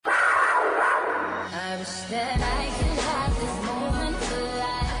wish that I could have this moment for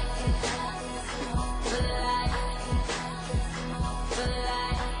life. For life. For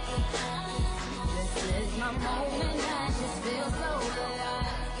life. This is my moment, I just feel so alive.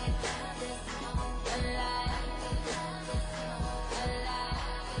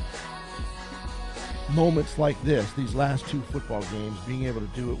 Moments like this, these last two football games, being able to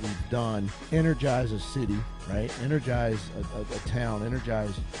do what we've done, energize a city, right? Energize a town,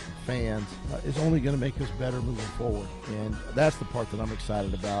 energize fans, is only going to make us better moving forward. And that's the part that I'm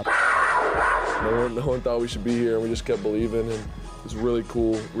excited about. No one thought we should be here, and we just kept believing, and it was really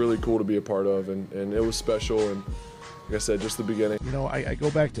cool to be a part of, and it was special, and like I said, just the beginning. You know, I go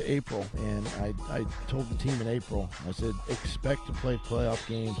back to April, and I told the team in April, I said, expect to play playoff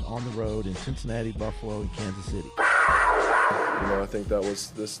games on the road in Cincinnati, Buffalo, and Kansas City. You know, I think that was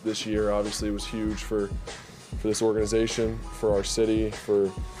this year obviously was huge for this organization, for our city,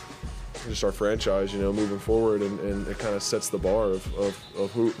 for just our franchise, you know, moving forward, and it kind of sets the bar of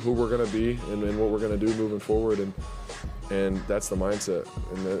who we're going to be and what we're going to do moving forward, and that's the mindset,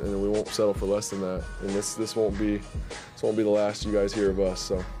 and we won't settle for less than that. And this won't be the last you guys hear of us.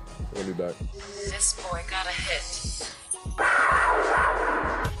 So we'll be back. This boy got a hit.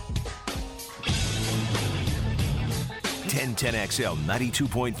 XL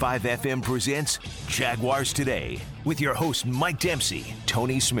 92.5 FM presents Jaguars Today with your host Mike Dempsey,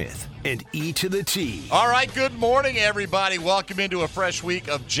 Tony Smith, and E to the T. All right, good morning, everybody. Welcome into a fresh week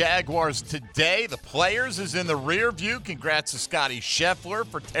of Jaguars Today. The players is in the rear view. Congrats to Scotty Scheffler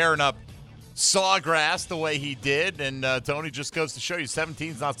for tearing up Sawgrass the way he did. And Tony, just goes to show you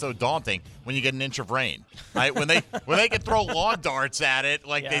 17 is not so daunting when you get an inch of rain, right? when they can throw lawn darts at it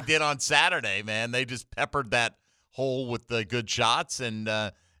like they did on Saturday, man, they just peppered that hole with the good shots, and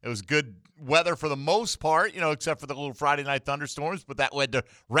it was good weather for the most part, you know, except for the little Friday night thunderstorms, but that led to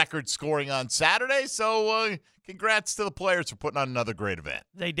record scoring on Saturday. So congrats to the players for putting on another great event.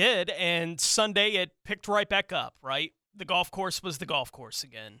 They did, and Sunday it picked right back up, right? The golf course was the golf course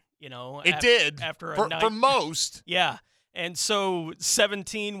again, you know. It did, after a night. For most. Yeah, and so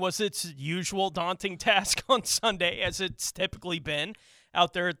 17 was its usual daunting task on Sunday, as it's typically been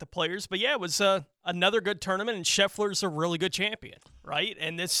out there at the players. But yeah, it was another good tournament, and Scheffler's a really good champion, right?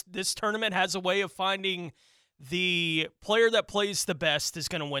 And this tournament has a way of finding the player that plays the best is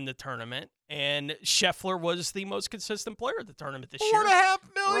going to win the tournament. And Scheffler was the most consistent player at the tournament this year. $4.5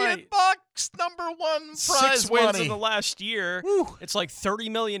 million bucks, number one prize 6 wins money in the last year. Whew. It's like $30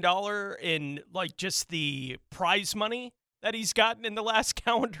 million in like just the prize money that he's gotten in the last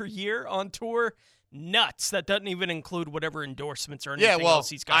calendar year on tour. Nuts. That doesn't even include whatever endorsements or anything else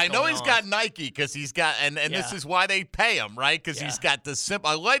he's got. I know he's got Nike because he's got, and this is why they pay him, right? Because he's got the simple.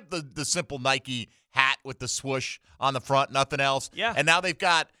 I like the simple Nike hat with the swoosh on the front, nothing else. Yeah. And now they've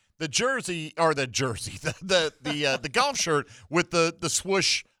got the the golf shirt with the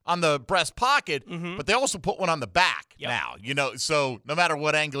swoosh on the breast pocket, but they also put one on the back now. You know, so no matter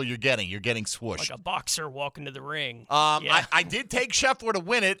what angle you're getting swoosh. Like a boxer walking to the ring. I did take Scheffler to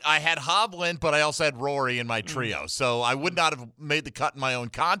win it. I had Hovland, but I also had Rory in my trio. So I would not have made the cut in my own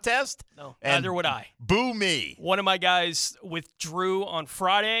contest. No, neither would I. Boo me. One of my guys withdrew on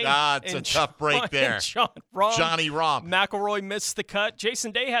Friday. It's a tough break there. Johnny Rahm. McIlroy missed the cut.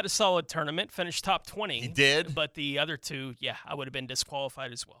 Jason Day had a solid tournament, finished top 20. He did. But the other two, I would have been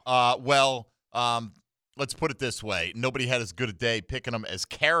disqualified as well. Let's put it this way. Nobody had as good a day picking them as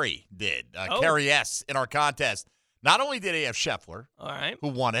Kerry did. Kerry S. in our contest. Not only did he have Scheffler, who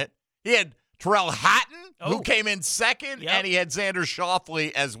won it, he had Terrell Hatton, who came in second, and he had Xander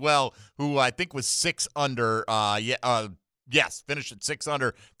Schauffele as well, who I think was 6 under. Finished at 6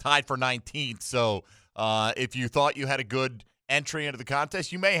 under, tied for 19th. So if you thought you had a good entry into the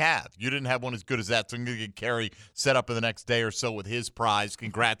contest, you may have. You didn't have one as good as that, so I'm going to get Kerry set up in the next day or so with his prize.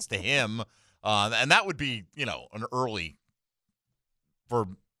 Congrats to him. And that would be, an early for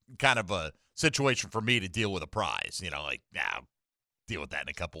kind of a situation for me to deal with a prize. Deal with that in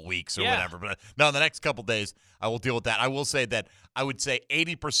a couple weeks or whatever. But no, in the next couple days, I will deal with that. I will say that I would say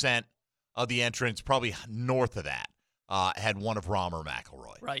 80% of the entrants, probably north of that, had one of Rahm or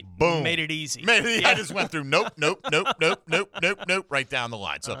McIlroy. Right. Boom. Made it easy. I just went through nope, right down the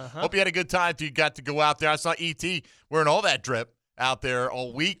line. So hope you had a good time if you got to go out there. I saw E.T. wearing all that drip out there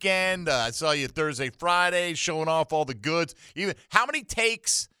all weekend. I saw you Thursday, Friday, showing off all the goods. Even how many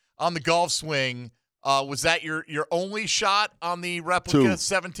takes on the golf swing? Was that your only shot on the replica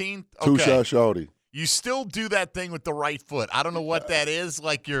 17? Okay. 2-shot shorty. You still do that thing with the right foot. I don't know what that is.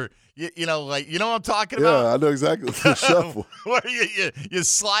 Like you know what I'm talking about? Yeah, I know exactly. The shuffle. Where you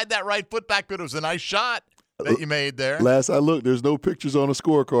slide that right foot back, but it was a nice shot. that you made there. Last I looked, there's no pictures on a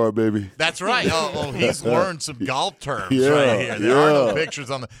scorecard, baby. That's right. Oh, he's learned some golf terms Yeah, right here. There are no yeah. pictures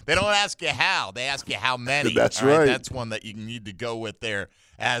on the. They don't ask you how. They ask you how many. That's All right. That's one that you need to go with there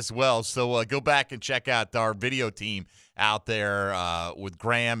as well. So go back and check out our video team out there with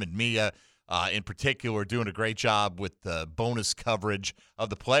Graham and Mia. In particular, doing a great job with the bonus coverage of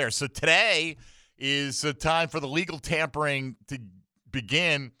the players. So today is time for the legal tampering to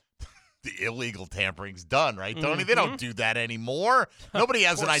begin. The illegal tampering's done, right, Tony? They don't do that anymore. Nobody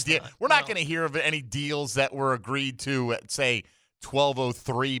has an idea. We're not going to hear of any deals that were agreed to at, say,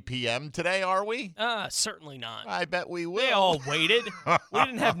 12:03 p.m. today, are we? Certainly not. I bet we will. They all waited. We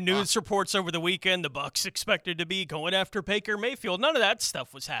didn't have news reports over the weekend. The Bucs expected to be going after Baker Mayfield. None of that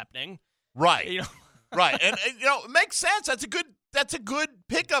stuff was happening. Right. You know? Right. And it makes sense. That's a good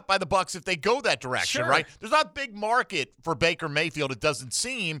pickup by the Bucs if they go that direction, Sure. right? There's not a big market for Baker Mayfield, it doesn't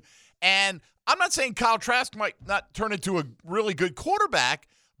seem. And I'm not saying Kyle Trask might not turn into a really good quarterback,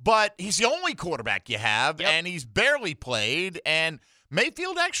 but he's the only quarterback you have, and he's barely played. And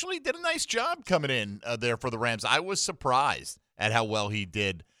Mayfield actually did a nice job coming in there for the Rams. I was surprised at how well he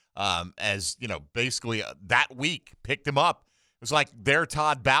did as, basically that week picked him up. It was like their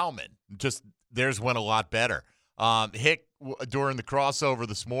Todd Bowman. Just theirs went a lot better. Hick, during the crossover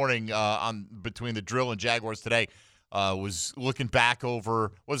this morning between the Drill and Jaguars today, was looking back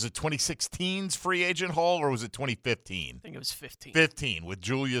over, was it 2016's free agent haul or was it 2015? I think it was 15. 15 with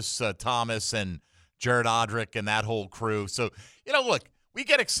Julius Thomas and Jared Odrick and that whole crew. So, look, we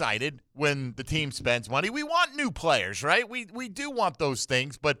get excited when the team spends money. We want new players, right? We do want those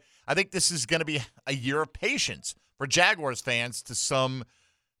things, but I think this is going to be a year of patience for Jaguars fans to some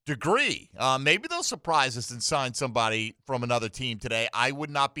degree. Maybe they'll surprise us and sign somebody from another team today. I would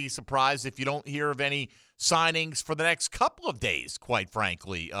not be surprised if you don't hear of any signings for the next couple of days, quite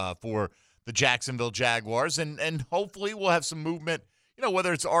frankly, for the Jacksonville Jaguars. And hopefully we'll have some movement,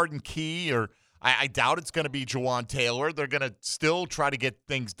 whether it's Arden Key or I doubt it's going to be Jawan Taylor. They're going to still try to get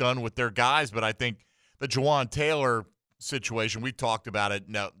things done with their guys, but I think the Jawan Taylor situation, we've talked about it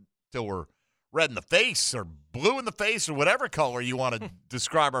now till we're red in the face or blue in the face or whatever color you want to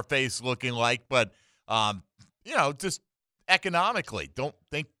describe our face looking like. But, just economically, don't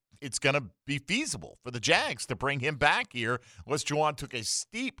think it's going to be feasible for the Jags to bring him back here unless Juwan took a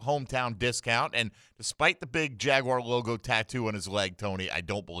steep hometown discount. And despite the big Jaguar logo tattoo on his leg, Tony, I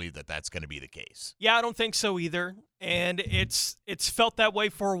don't believe that that's going to be the case. Yeah, I don't think so either. And it's felt that way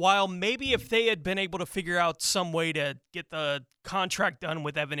for a while. Maybe if they had been able to figure out some way to get the contract done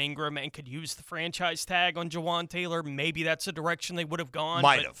with Evan Ingram and could use the franchise tag on Jawan Taylor, maybe that's a direction they would have gone.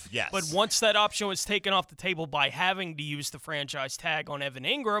 Might have, yes. But once that option was taken off the table by having to use the franchise tag on Evan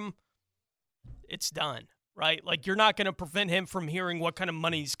Ingram, it's done, right? Like, you're not going to prevent him from hearing what kind of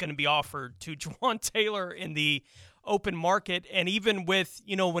money is going to be offered to Jawan Taylor in the open market. And even with,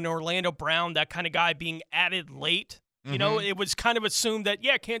 when Orlando Brown, that kind of guy, being added late, it was kind of assumed that,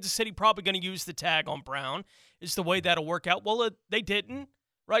 Kansas City probably going to use the tag on Brown is the way that'll work out. Well, they didn't,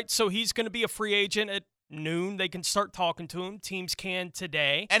 right? So he's going to be a free agent at noon. They can start talking to him. Teams can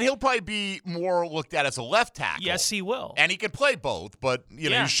today. And he'll probably be more looked at as a left tackle. Yes, he will. And he can play both, but,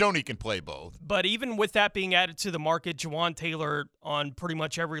 he's shown he can play both. But even with that being added to the market, Jawan Taylor, on pretty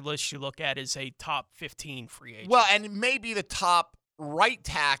much every list you look at, is a top 15 free agent. Well, and maybe the top right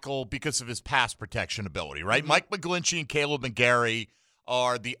tackle because of his pass protection ability, right? Mike McGlinchey and Caleb McGarry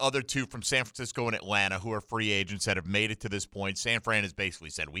are the other two from San Francisco and Atlanta who are free agents that have made it to this point. San Fran has basically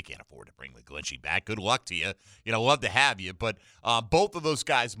said, we can't afford to bring McGlinchey back. Good luck to you. Love to have you. But both of those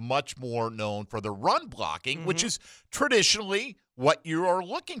guys much more known for their run blocking, which is traditionally what you are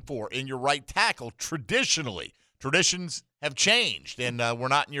looking for in your right tackle. Traditionally. Traditions have changed, and we're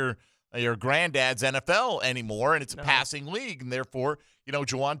not in your granddad's NFL anymore, and it's a passing league. And therefore,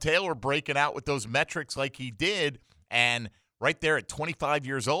 Jawan Taylor breaking out with those metrics like he did, and right there at 25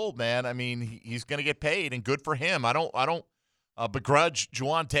 years old, man. I mean, he's going to get paid, and good for him. I don't begrudge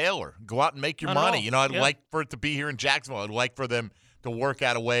Jawan Taylor. Go out and make your money. I'd like for it to be here in Jacksonville. I'd like for them to work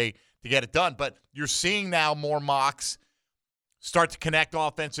out a way to get it done. But you're seeing now more mocks start to connect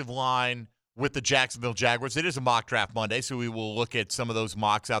offensive line with the Jacksonville Jaguars. It is a mock draft Monday, so we will look at some of those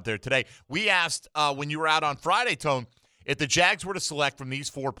mocks out there today. We asked when you were out on Friday, Tone, if the Jags were to select from these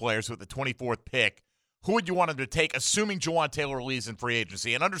four players with the 24th pick, who would you want them to take, assuming Jawan Taylor leaves in free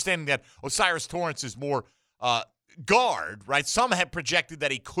agency? And understanding that Osiris Torrance is more guard, right? Some have projected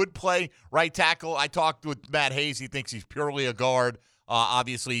that he could play right tackle. I talked with Matt Hayes. He thinks he's purely a guard.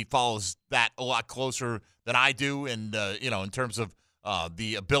 Obviously, he follows that a lot closer than I do, and, in terms of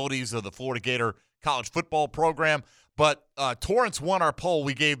the abilities of the Florida Gator college football program. But Torrance won our poll.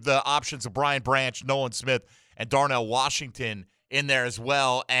 We gave the options of Brian Branch, Nolan Smith, and Darnell Washington in there as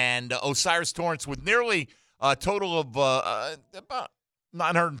well. And O'Cyrus Torrence with nearly a total of about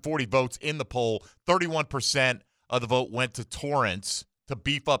 940 votes in the poll. 31% of the vote went to Torrance to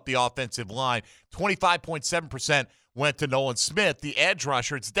beef up the offensive line. 25.7% went to Nolan Smith, the edge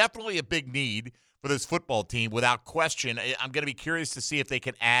rusher. It's definitely a big need for this football team, without question. I'm going to be curious to see if they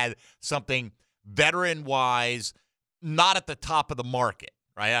can add something veteran-wise, not at the top of the market,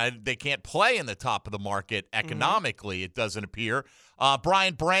 right? They can't play in the top of the market economically, it doesn't appear.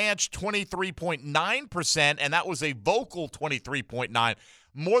 Brian Branch, 23.9%, and that was a vocal 23.9%.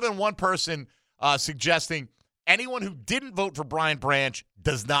 More than one person suggesting anyone who didn't vote for Brian Branch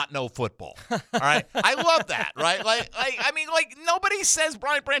does not know football. All right? I love that, right? Like nobody says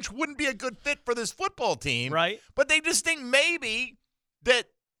Brian Branch wouldn't be a good fit for this football team. Right. But they just think maybe that,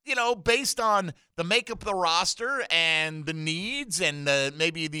 based on the makeup of the roster and the needs and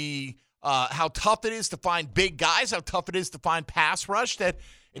maybe the how tough it is to find big guys, how tough it is to find pass rush, that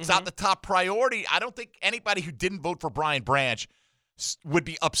it's not the top priority. I don't think anybody who didn't vote for Brian Branch would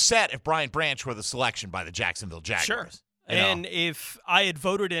be upset if Brian Branch were the selection by the Jacksonville Jaguars. Sure. And if I had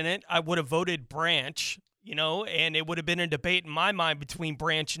voted in it, I would have voted Branch, and it would have been a debate in my mind between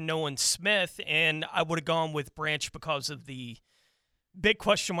Branch and Nolan Smith, and I would have gone with Branch because of the big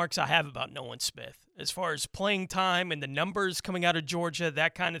question marks I have about Nolan Smith as far as playing time and the numbers coming out of Georgia,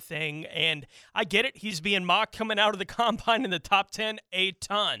 that kind of thing. And I get it. He's being mocked coming out of the combine in the top 10 a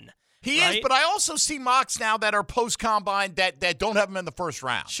ton. He is, but I also see mocks now that are post-combine that don't have him in the first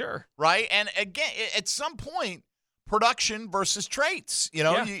round. Sure. Right? And again, at some point, production versus traits.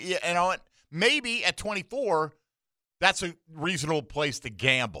 Maybe at 24, that's a reasonable place to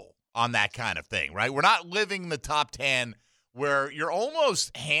gamble on that kind of thing, right? We're not living in the top 10 where you're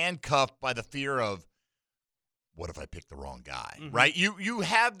almost handcuffed by the fear of, what if I pick the wrong guy, right? You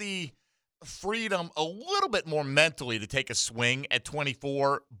have the freedom a little bit more mentally to take a swing at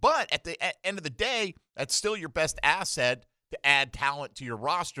 24, but at the end of the day, that's still your best asset to add talent to your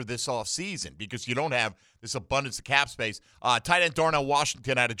roster this offseason because you don't have this abundance of cap space. Tight end Darnell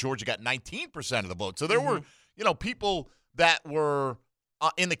Washington out of Georgia got 19% of the vote. So there were, people that were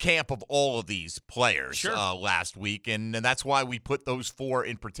in the camp of all of these players last week, and that's why we put those four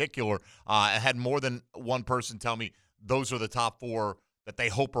in particular. I had more than one person tell me those are the top four that they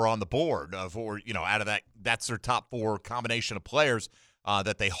hope are on the board out of that's their top four combination of players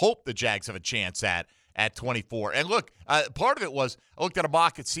that they hope the Jags have a chance at 24. And look, part of it was I looked at a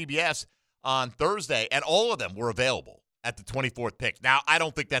mock at CBS on Thursday, and all of them were available at the 24th pick. Now, I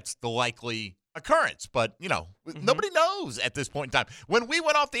don't think that's the likely occurrence, but, nobody knows at this point in time. When we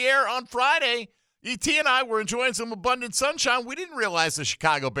went off the air on Friday, ET and I were enjoying some abundant sunshine. We didn't realize the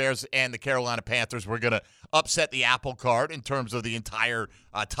Chicago Bears and the Carolina Panthers were going to upset the apple cart in terms of the entire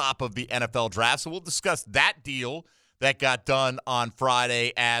top of the NFL draft. So we'll discuss that deal that got done on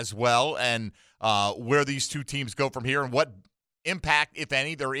Friday as well, and where these two teams go from here and what impact, if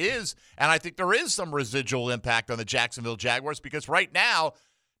any, there is. And I think there is some residual impact on the Jacksonville Jaguars because right now,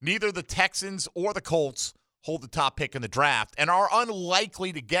 neither the Texans or the Colts hold the top pick in the draft and are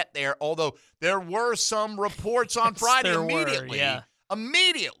unlikely to get there, although there were some reports on Friday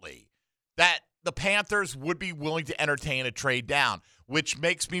immediately that the Panthers would be willing to entertain a trade down, which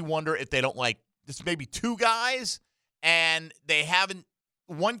makes me wonder if they don't like this maybe two guys and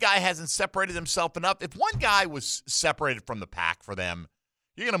one guy hasn't separated himself enough. If one guy was separated from the pack for them,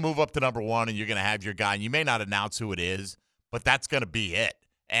 you're going to move up to number one and you're going to have your guy, and you may not announce who it is, but that's going to be it.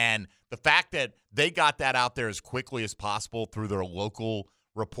 And the fact that they got that out there as quickly as possible through their local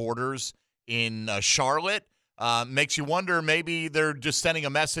reporters in Charlotte makes you wonder, maybe they're just sending a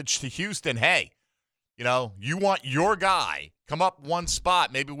message to Houston, hey, you want your guy, come up one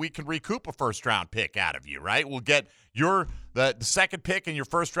spot, maybe we can recoup a first-round pick out of you, right? We'll get the second pick in your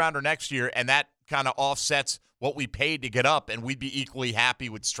first rounder next year, and that kind of offsets what we paid to get up, and we'd be equally happy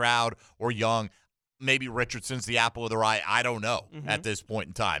with Stroud or Young. Maybe Richardson's the apple of their eye. I don't know at this point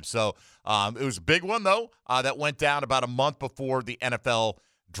in time. So it was a big one, though, that went down about a month before the NFL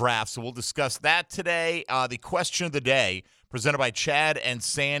draft. So we'll discuss that today. The question of the day, presented by Chad and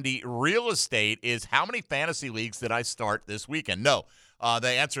Sandy Real Estate, is how many fantasy leagues did I start this weekend? No, the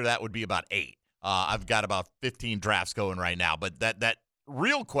answer to that would be about 8. I've got about 15 drafts going right now. But that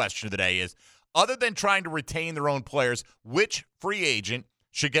real question of the day is, other than trying to retain their own players, which free agent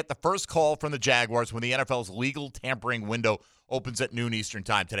should get the first call from the Jaguars when the NFL's legal tampering window opens at noon Eastern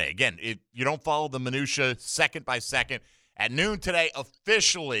time today? Again, if you don't follow the minutia second by second, at noon today,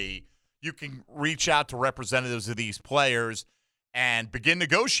 officially, you can reach out to representatives of these players and begin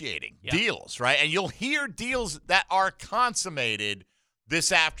negotiating deals, right? And you'll hear deals that are consummated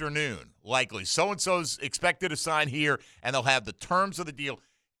this afternoon, likely. So-and-so's expected to sign here, and they'll have the terms of the deal.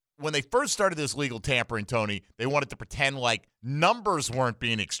 When they first started this legal tampering, Tony, they wanted to pretend like numbers weren't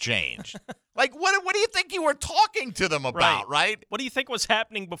being exchanged. Like, what do you think you were talking to them about, right? What do you think was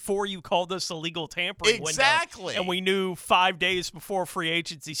happening before you called this a legal tampering window? Exactly. And we knew 5 days before free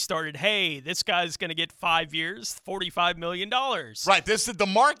agency started, hey, this guy's going to get 5 years, $45 million. Right. This is the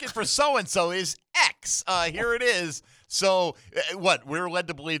market for so-and-so is X. Here it is. So, what? We were led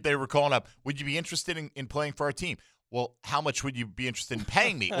to believe they were calling up, would you be interested in playing for our team? Well, how much would you be interested in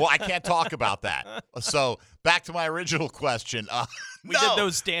paying me? Well, I can't talk about that. So back to my original question. We did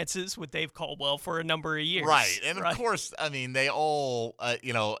those dances with Dave Caldwell for a number of years. Right. And of course, I mean, they all,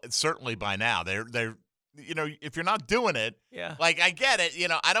 certainly by now, they're if you're not doing it, like I get it,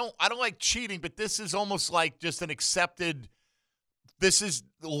 I don't like cheating, but this is almost like just an accepted, this is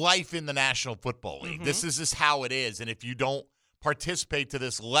life in the National Football League. This is just how it is. And if you don't participate to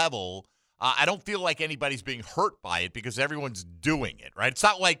this level, I don't feel like anybody's being hurt by it because everyone's doing it, right? It's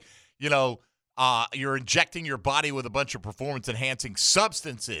not like, you're injecting your body with a bunch of performance-enhancing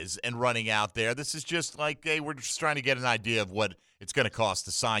substances and running out there. This is just like, hey, we're just trying to get an idea of what it's going to cost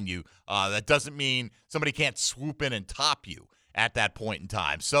to sign you. That doesn't mean somebody can't swoop in and top you at that point in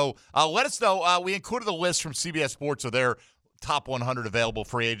time. So let us know. We included a list from CBS Sports of their top 100 available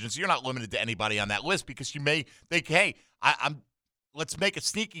free agents. You're not limited to anybody on that list because you may think, hey, let's make a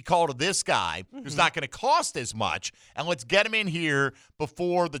sneaky call to this guy who's not going to cost as much, and let's get him in here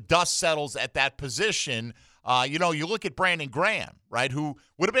before the dust settles at that position. You look at Brandon Graham, right, who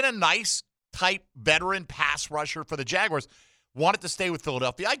would have been a nice type veteran pass rusher for the Jaguars, wanted to stay with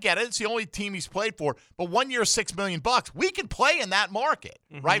Philadelphia. I get it. It's the only team he's played for. But 1 year, $6 million. We can play in that market,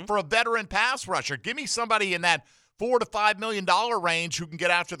 right, for a veteran pass rusher. Give me somebody in that $4 to $5 million range who can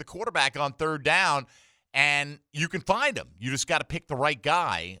get after the quarterback on third down. And you can find him. You just got to pick the right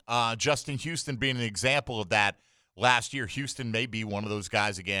guy. Justin Houston being an example of that last year. Houston may be one of those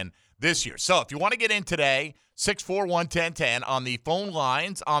guys again this year. So if you want to get in today, 641-1010 on the phone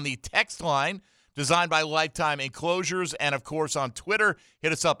lines, on the text line, designed by Lifetime Enclosures, and, of course, on Twitter,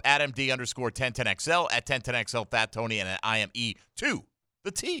 hit us up at MD_1010XL, at 1010XL, Fat Tony, and at IME2,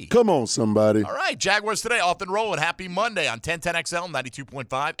 the T. Come on, somebody. All right, Jaguars today, off and rolling. Happy Monday on 1010XL,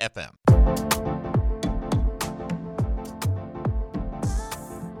 92.5 FM.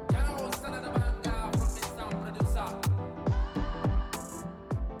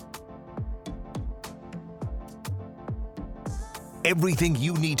 Everything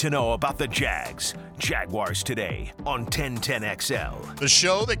you need to know about the Jags. Jaguars today on 1010XL. The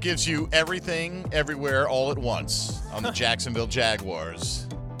show that gives you everything, everywhere, all at once on the Jacksonville Jaguars.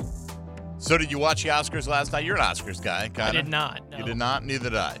 So did you watch the Oscars last night? You're an Oscars guy, kind of. I did not. No. You did not? Neither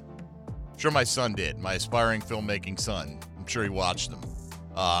did I. I'm sure my son did, my aspiring filmmaking son. I'm sure he watched them.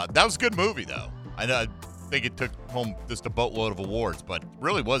 That was a good movie, though. I think it took home just a boatload of awards, but it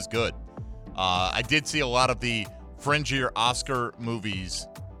really was good. I did see a lot of the fringier Oscar movies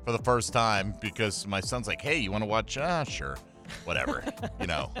for the first time because my son's like, hey, you want to watch? Sure. Whatever.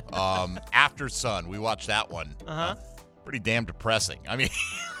 After Sun, we watched that one. Pretty damn depressing. I mean,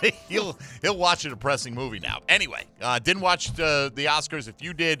 he'll watch a depressing movie now. Anyway, didn't watch the Oscars. If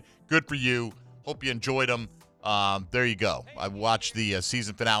you did, good for you. Hope you enjoyed them. There you go. I watched the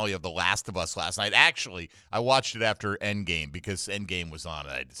season finale of The Last of Us last night. Actually, I watched it after Endgame because Endgame was on,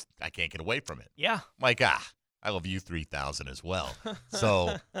 and I can't get away from it. Yeah. I'm like, I love you 3000 as well.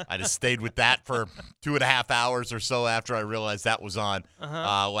 So I just stayed with that for 2.5 hours or so after I realized that was on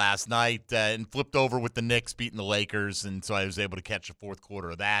last night and flipped over with the Knicks beating the Lakers. And so I was able to catch the fourth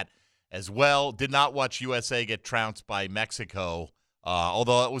quarter of that as well. Did not watch USA get trounced by Mexico,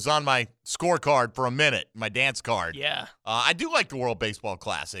 although it was on my scorecard for a minute, my dance card. Yeah. I do like the World Baseball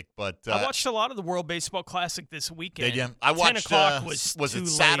Classic, but I watched a lot of the World Baseball Classic this weekend. Did you? I watched. 10 o'clock was it too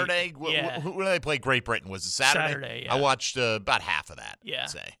Saturday? Late. Yeah. When did they play Great Britain? Was it Saturday? Saturday, yeah. I watched about half of that. Yeah. I'd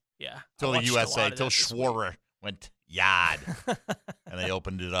say. Yeah. Till the USA, till Schwarber went yard, and they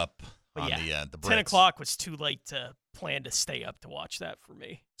opened it up on the Brits. 10 o'clock was too late to plan to stay up to watch that for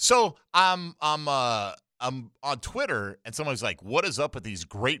me. So I'm on Twitter, and someone's like, what is up with these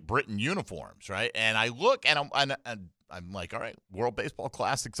Great Britain uniforms, right? And I look, and I'm like, all right, World Baseball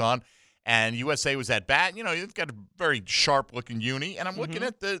Classic's on, and USA was at bat. You've got a very sharp-looking uni, and I'm looking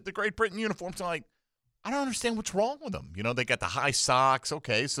at the Great Britain uniforms, and I'm like, I don't understand what's wrong with them. They got the high socks.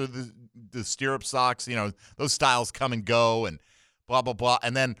 Okay, so the stirrup socks, those styles come and go, and blah, blah, blah.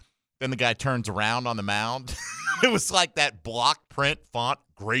 And then the guy turns around on the mound. It was like that block print font,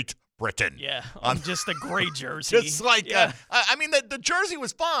 Great Britain. Yeah, on just a gray jersey. Just like, I mean, the jersey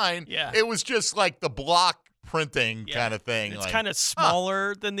was fine. Yeah. It was just like the block printing kind of thing. It's like, kind of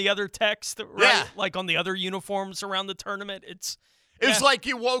smaller than the other text, right? Yeah. Like on the other uniforms around the tournament. It's like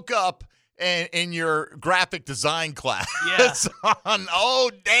you woke up in your graphic design class on,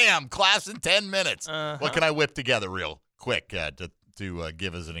 class in 10 minutes. What can I whip together real quick to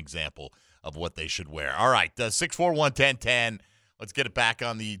give as an example of what they should wear? All right, 641-1010. Let's get it back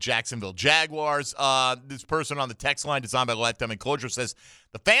on the Jacksonville Jaguars. This person on the text line, designed by Lifetime Enclosure, says,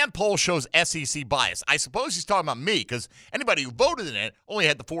 the fan poll shows SEC bias. I suppose he's talking about me, because anybody who voted in it only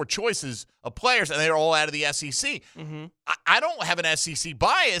had the 4 choices of players, and they're all out of the SEC. Mm-hmm. I don't have an SEC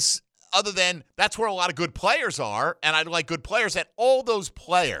bias other than that's where a lot of good players are, and I like good players, and all those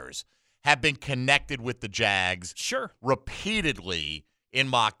players have been connected with the Jags repeatedly in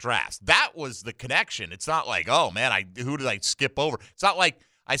mock drafts. That was the connection. It's not like, oh, man, who did I skip over? It's not like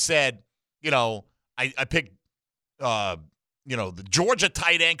I said, I picked, the Georgia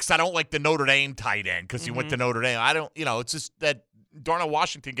tight end because I don't like the Notre Dame tight end because he went to Notre Dame. I don't, it's just that Darnell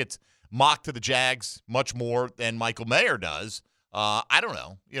Washington gets mocked to the Jags much more than Michael Mayer does. I don't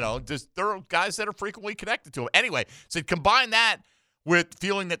know. There are guys that are frequently connected to him. Anyway, so combine that with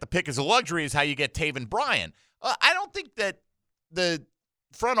feeling that the pick is a luxury is how you get Taven Bryan. I don't think that the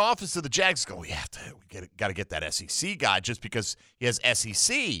front office of the Jags go, we got to get that SEC guy just because he has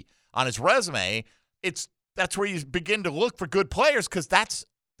SEC on his resume. That's where you begin to look for good players because that's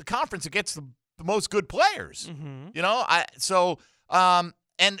the conference that gets the most good players. Mm-hmm.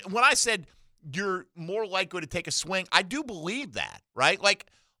 And when I said you're more likely to take a swing, I do believe that, right? Like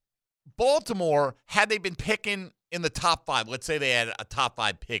Baltimore, had they been picking in the top 5, let's say they had a top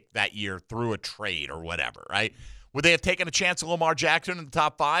 5 pick that year through a trade or whatever, right? Would they have taken a chance on Lamar Jackson in the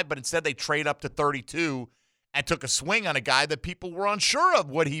top 5, but instead they trade up to 32 and took a swing on a guy that people were unsure of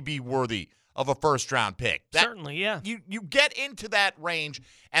would he be worthy of a first-round pick? Certainly, yeah. You get into that range,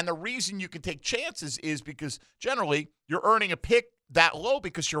 and the reason you can take chances is because generally you're earning a pick that low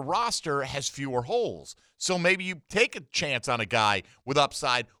because your roster has fewer holes. So maybe you take a chance on a guy with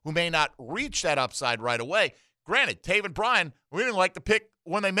upside who may not reach that upside right away. Granted, Taven Bryan, we didn't like the pick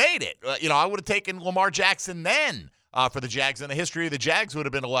when they made it. I would have taken Lamar Jackson then for the Jags, and the history of the Jags would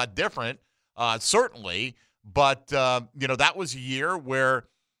have been a lot different, certainly. But, that was a year where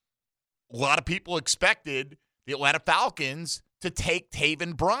a lot of people expected the Atlanta Falcons to take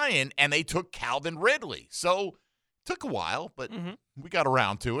Taven Bryan, and they took Calvin Ridley. So it took a while, but we got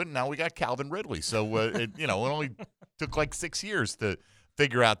around to it, and now we got Calvin Ridley. So, it only took like 6 years to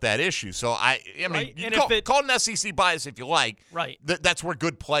figure out that issue. So, you call it an SEC bias if you like. Right. That's where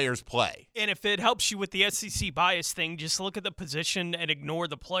good players play. And if it helps you with the SEC bias thing, just look at the position and ignore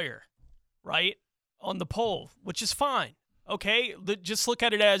the player, right, on the poll, which is fine. Okay? Just look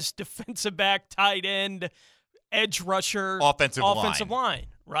at it as defensive back, tight end, edge rusher, offensive line,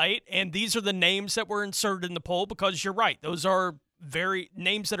 right? And these are the names that were inserted in the poll because you're right. Those are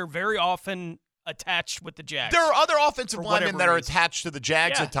names that are very often attached with the Jags. There are other offensive linemen that are attached to the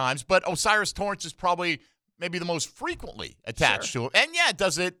Jags at times, but O'Cyrus Torrence is probably maybe the most frequently attached to him. And,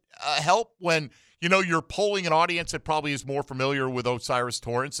 does it help when, you're polling an audience that probably is more familiar with O'Cyrus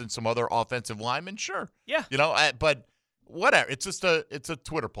Torrence and some other offensive linemen? Sure. Yeah. But whatever. It's a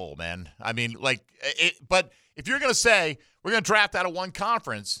Twitter poll, man. I mean, but if you're going to say we're going to draft out of one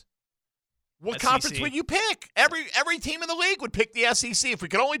conference, what SEC. Conference would you pick? Every team in the league would pick the SEC. If we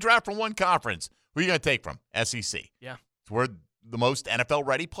could only draft from one conference, who are you going to take from? SEC. Yeah. It's where the most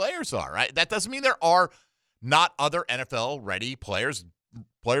NFL-ready players are, right? That doesn't mean there are not other NFL-ready players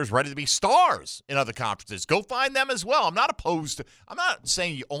ready to be stars in other conferences. Go find them as well. I'm not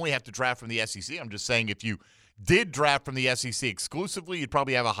saying you only have to draft from the SEC. I'm just saying if you did draft from the SEC exclusively, you'd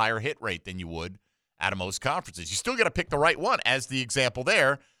probably have a higher hit rate than you would out of most conferences. You still got to pick the right one, as the example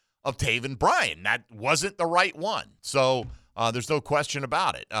there of Taven Bryan. That wasn't the right one. So there's no question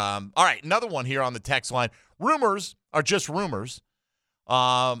about it. All right, another one here on the text line. Rumors are just rumors,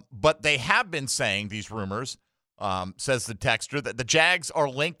 but they have been saying, these rumors, says the texter, that the Jags are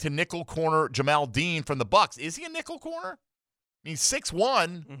linked to nickel corner Jamal Dean from the Bucs. Is he a nickel corner? I mean,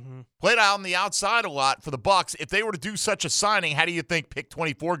 6'1", played out on the outside a lot for the Bucs. If they were to do such a signing, how do you think pick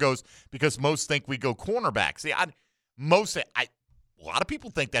 24 goes? Because most think we go cornerback. See, a lot of people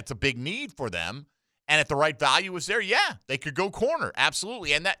think that's a big need for them. And if the right value is there, they could go corner.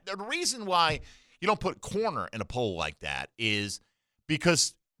 Absolutely. And the reason why you don't put corner in a poll like that is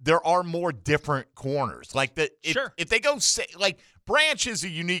because there are more different corners. If they go, Branch is a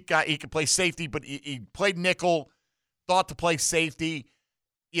unique guy. He can play safety, but he played nickel, thought to play safety.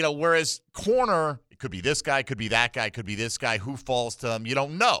 Whereas corner, it could be this guy, could be that guy, could be this guy. Who falls to him? You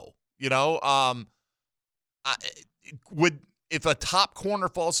don't know. If a top corner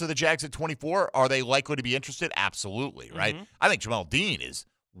falls to the Jags at 24, are they likely to be interested? Absolutely, right? Mm-hmm. I think Jamel Dean is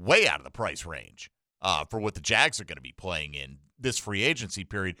way out of the price range for what the Jags are going to be playing in this free agency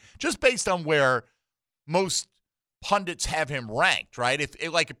period, just based on where most pundits have him ranked, right?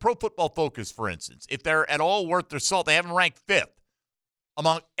 If Pro Football Focus, for instance, if they're at all worth their salt, they have him ranked 5th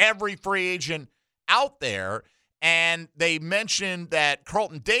among every free agent out there. And they mentioned that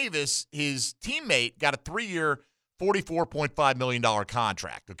Carlton Davis, his teammate, got a 3-year, $44.5 million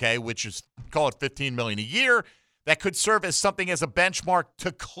contract, okay, which is, call it $15 million a year. That could serve as something as a benchmark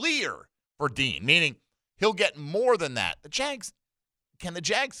to clear for Dean, meaning he'll get more than that. Can the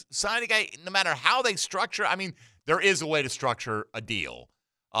Jags sign a guy no matter how they structure? I mean, there is a way to structure a deal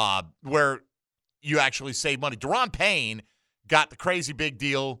where you actually save money. Daron Payne got the crazy big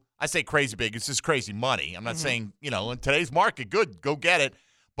deal. I say crazy big. It's just crazy money. I'm not saying, in today's market, good, go get it.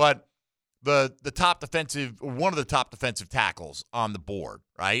 But one of the top defensive tackles on the board,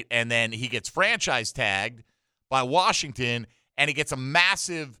 right? And then he gets franchise tagged by Washington, and he gets a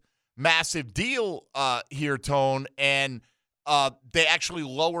massive deal here, Tone, and they actually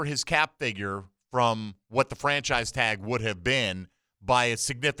lower his cap figure from what the franchise tag would have been by a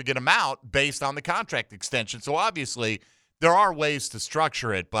significant amount based on the contract extension. So obviously there are ways to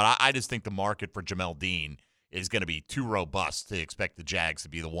structure it, but I just think the market for Jamel Dean is going to be too robust to expect the Jags to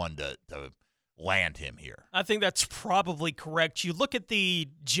be the one to land him here. I think that's probably correct. You look at the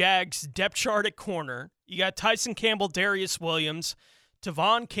Jags depth chart at corner. You got Tyson Campbell, Darius Williams,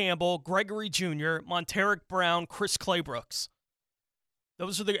 Tavon Campbell, Gregory Jr., Monteric Brown, Chris Claybrooks.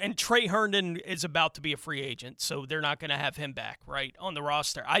 And Trey Herndon is about to be a free agent, so they're not going to have him back, right, on the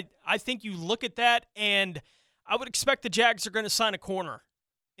roster. I think you look at that, and I would expect the Jags are going to sign a corner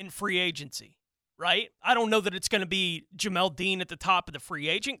in free agency, right? I don't know that it's going to be Jamel Dean at the top of the free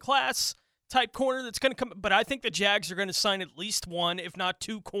agent class type corner that's going to come, but I think the Jags are going to sign at least one, if not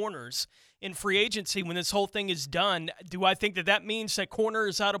two corners in free agency when this whole thing is done. Do I think that means that corner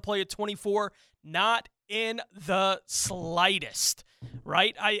is out of play at 24? Not in the slightest,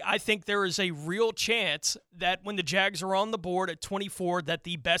 right? I think there is a real chance that when the Jags are on the board at 24, that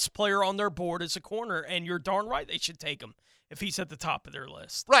the best player on their board is a corner, and you're darn right they should take him if he's at the top of their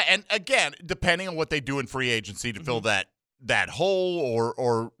list. Right, and again, depending on what they do in free agency to fill that hole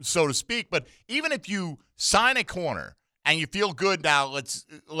or so to speak, but even if you sign a corner and you feel good now, let's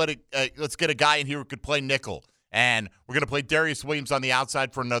get a guy in here who could play nickel, and we're going to play Darius Williams on the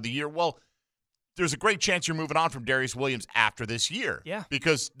outside for another year. Well, there's a great chance you're moving on from Darius Williams after this year. Yeah.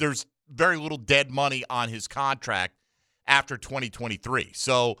 Because there's very little dead money on his contract after 2023.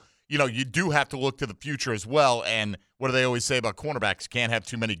 So, you do have to look to the future as well. And what do they always say about cornerbacks? Can't have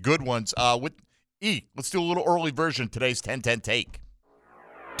too many good ones. Let's do a little early version of today's 10-10 Take.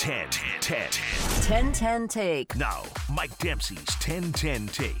 10-10 Take. Now, Mike Dempsey's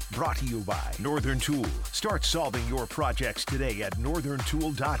 10-10 Take, brought to you by Northern Tool. Start solving your projects today at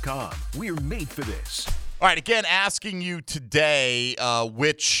northerntool.com. We're made for this. All right, again, asking you today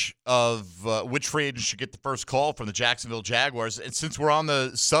which free agent should get the first call from the Jacksonville Jaguars. And since we're on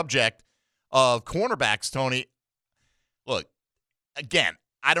the subject of cornerbacks, Tony, look, again,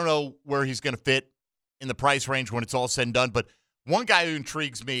 I don't know where he's going to fit in the price range when it's all said and done, but one guy who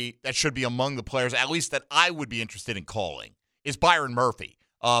intrigues me that should be among the players, at least that I would be interested in calling, is Byron Murphy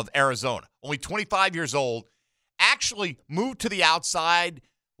of Arizona. Only 25 years old, actually moved to the outside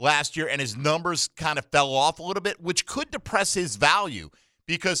last year, and his numbers kind of fell off a little bit, which could depress his value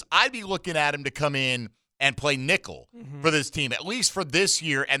because I'd be looking at him to come in and play nickel for this team, at least for this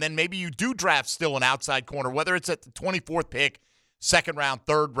year, and then maybe you do draft still an outside corner, whether it's at the 24th pick, second round,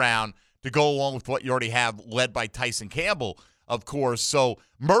 third round, to go along with what you already have, led by Tyson Campbell, of course. So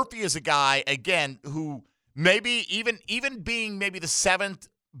Murphy is a guy, again, who maybe even being maybe the 7th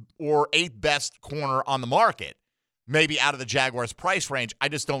or 8th best corner on the market, maybe out of the Jaguars' price range. I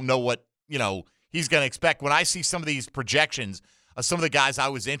just don't know what, he's going to expect. When I see some of these projections of some of the guys I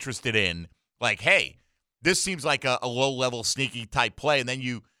was interested in, like, hey, this seems like a low-level, sneaky type play, and then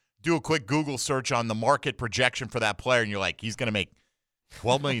you do a quick Google search on the market projection for that player, and you're like, he's going to make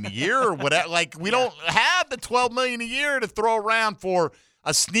 $12 million a year or whatever. Like, we don't have the $12 million a year to throw around for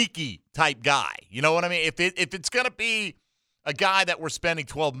a sneaky type guy. You know what I mean? If it's going to be a guy that we're spending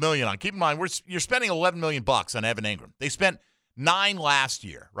 $12 million on, keep in mind you're spending $11 million on Evan Ingram. They spent $9 million last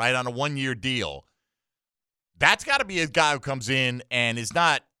year, right, on a one-year deal. That's got to be a guy who comes in and is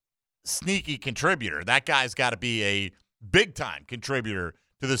not sneaky contributor. That guy's got to be a big-time contributor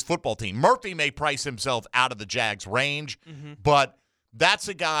to this football team. Murphy may price himself out of the Jags' range, but that's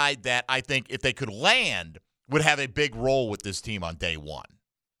a guy that I think if they could land would have a big role with this team on day one.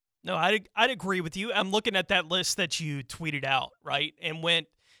 No, I'd agree with you. I'm looking at that list that you tweeted out, right, and went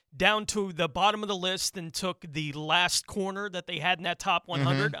down to the bottom of the list and took the last corner that they had in that top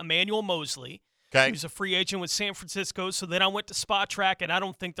 100, Emmanuel Mosley, who's a free agent with San Francisco. So then I went to Spot Track, and I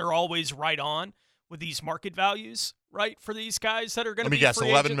don't think they're always right on with these market values, right, for these guys that are going to be free agents. Let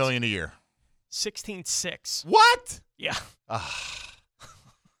me guess, $11 million a year. 16.6. What? Yeah.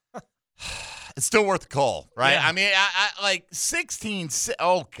 It's still worth the call, right? Yeah. I mean, I like 16.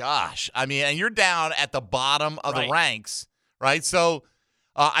 Oh gosh, I mean, and you're down at the bottom of the ranks, right? So,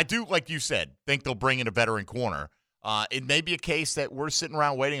 I do, like you said, think they'll bring in a veteran corner. It may be a case that we're sitting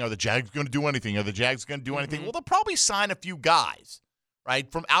around waiting. Are the Jags going to do anything? Are the Jags going to do anything? Well, they'll probably sign a few guys, right,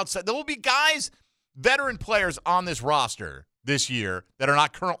 from outside. There will be guys, veteran players on this roster this year that are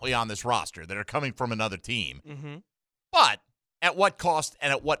not currently on this roster, that are coming from another team. But at what cost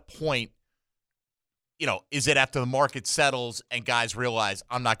and at what point, is it after the market settles and guys realize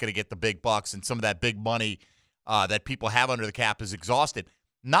I'm not going to get the big bucks and some of that big money that people have under the cap is exhausted?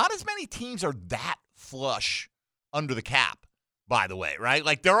 Not as many teams are that flush under the cap, by the way, right?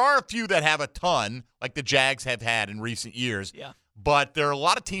 Like, there are a few that have a ton, like the Jags have had in recent years. Yeah. But there are a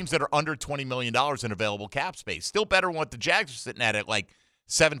lot of teams that are under $20 million in available cap space. Still better than what the Jags are sitting at like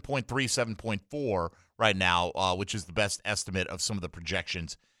 7.3, 7.4 right now, which is the best estimate of some of the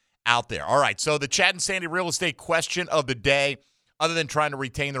projections out there. All right, so the Chad and Sandy real estate question of the day, other than trying to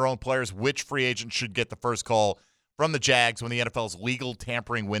retain their own players, which free agent should get the first call from the Jags when the NFL's legal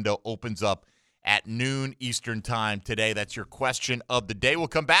tampering window opens up at noon Eastern time today? That's your question of the day. We'll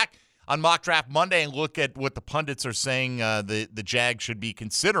come back on Mock Draft Monday and look at what the pundits are saying the Jags should be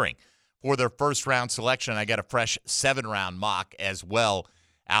considering for their first-round selection. I got a fresh 7-round mock as well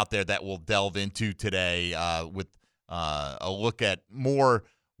out there that we'll delve into today with a look at more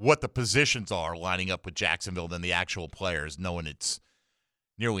what the positions are lining up with Jacksonville than the actual players, knowing it's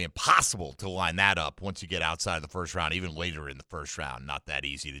nearly impossible to line that up once you get outside of the first round, even later in the first round. Not that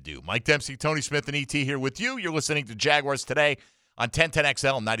easy to do. Mike Dempsey, Tony Smith, and ET here with you. You're listening to Jaguars Today on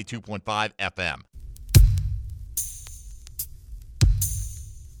 1010XL and 92.5 FM.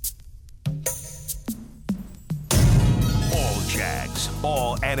 All Jags,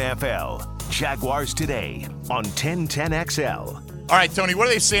 all NFL. Jaguars Today on 1010XL. All right, Tony, what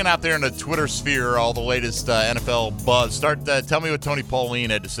are they saying out there in the Twitter sphere, all the latest NFL buzz? Tell me what Tony Pauline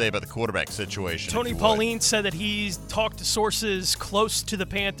had to say about the quarterback situation. Tony Pauline said that he's talked to sources close to the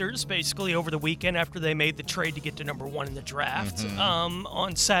Panthers basically over the weekend after they made the trade to get to number 1 in the draft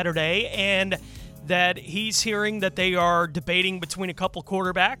on Saturday, and that he's hearing that they are debating between a couple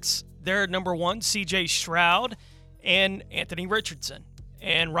quarterbacks. They're at number 1, C.J. Stroud and Anthony Richardson.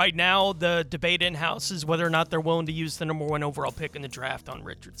 And right now, the debate in-house is whether or not they're willing to use the number 1 overall pick in the draft on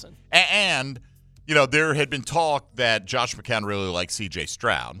Richardson. And there had been talk that Josh McCown really likes C.J.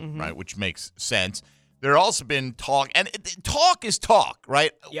 Stroud, right, which makes sense. There had also been talk, and talk is talk,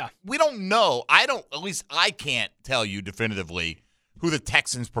 right? Yeah. We don't know. At least I can't tell you definitively who the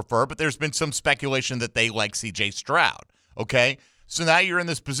Texans prefer, but there's been some speculation that they like C.J. Stroud, okay? So now you're in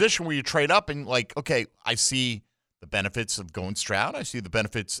this position where you trade up and okay, I see the benefits of going Stroud. I see the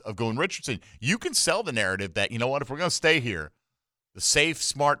benefits of going Richardson. You can sell the narrative that, if we're going to stay here, the safe,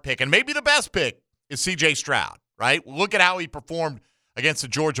 smart pick, and maybe the best pick is C.J. Stroud, right? Look at how he performed against the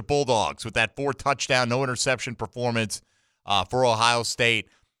Georgia Bulldogs with that 4-touchdown, no interception performance for Ohio State.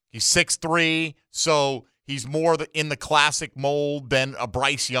 He's 6'3", so he's more in the classic mold than a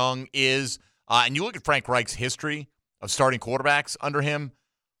Bryce Young is. And you look at Frank Reich's history of starting quarterbacks under him,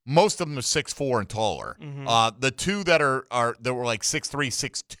 most of them are 6'4" and taller. The two that were like 6'3",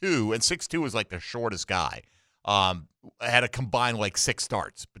 6'2", and 6'2" is like the shortest guy. Had a combined 6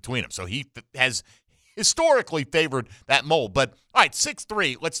 starts between them. So he has historically favored that mold. But, all right,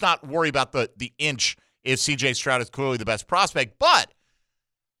 6'3", let's not worry about the inch if C.J. Stroud is clearly the best prospect. But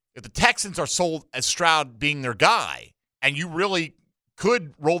if the Texans are sold as Stroud being their guy, and you really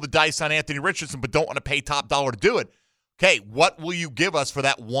could roll the dice on Anthony Richardson but don't want to pay top dollar to do it, okay, what will you give us for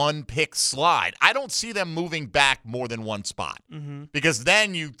that 1-pick slide? I don't see them moving back more than 1 spot because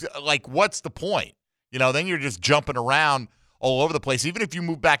then what's the point? Then you're just jumping around all over the place. Even if you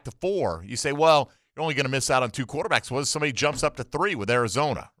move back to 4, you say, well, you're only going to miss out on 2 quarterbacks. What if somebody jumps up to 3 with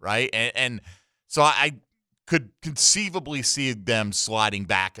Arizona, right? And so I could conceivably see them sliding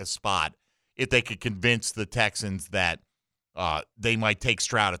back a spot if they could convince the Texans that they might take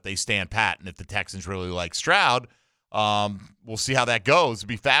Stroud if they stand pat. And if the Texans really like Stroud, we'll see how that goes. It'd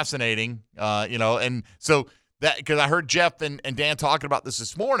be fascinating, and so that, because I heard Jeff and Dan talking about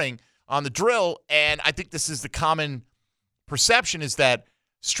this morning on the drill, and I think this is the common perception is that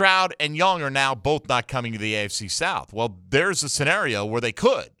Stroud and Young are now both not coming to the AFC South. Well, there's a scenario where they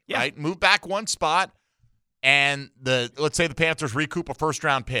could, right? Move back one spot, and let's say the Panthers recoup a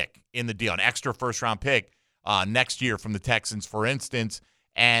first-round pick in the deal, an extra first-round pick next year from the Texans, for instance,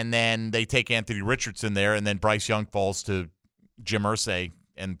 and then they take Anthony Richardson there, and then Bryce Young falls to Jim Irsay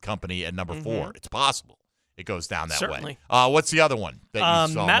and company at number 4. It's possible it goes down that way. What's the other one that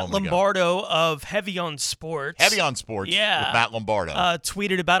you saw Matt Lombardo of Heavy on Sports. Heavy on Sports with Matt Lombardo.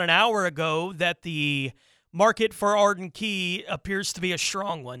 Tweeted about an hour ago that the market for Arden Key appears to be a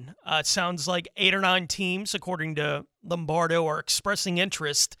strong one. It sounds like 8 or 9 teams, according to Lombardo, are expressing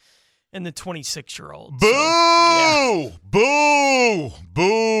interest in the 26-year-old. Boo! Boo!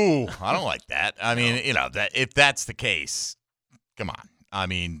 Boo! I don't like that. I mean, that if that's the case, come on. I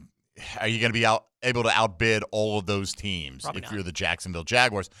mean, are you going to be able to outbid all of those teams Probably if not. you're the Jacksonville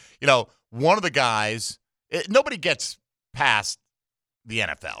Jaguars? One of the guys, nobody gets past the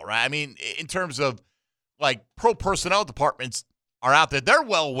NFL, right? I mean, in terms of, like, pro personnel departments are out there. They're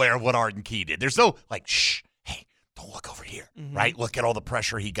well aware of what Arden Key did. There's no, like, shh, hey, don't look over here, right? Look at all the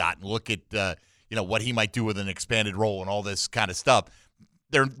pressure he got and look at, what he might do with an expanded role and all this kind of stuff.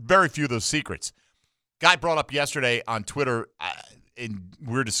 There are very few of those secrets. Guy brought up yesterday on Twitter, and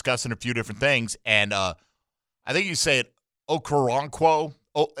we were discussing a few different things, and I think you say it, Okoronkwo,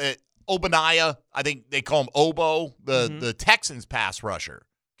 Obaniah, I think they call him Obo, the Texans pass rusher,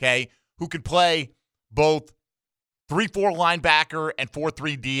 okay, who could play both 3-4 linebacker and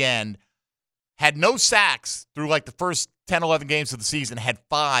 4-3 D-end, had no sacks through like the first 10, 11 games of the season, had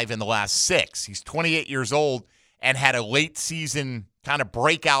 5 in the last 6. He's 28 years old and had a late season kind of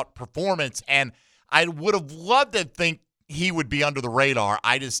breakout performance, and I would have loved to think he would be under the radar.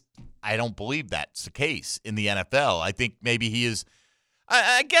 I don't believe that's the case in the NFL. I think maybe he is.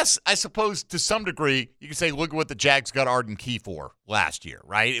 I suppose to some degree you can say, look at what the Jags got Arden Key for last year,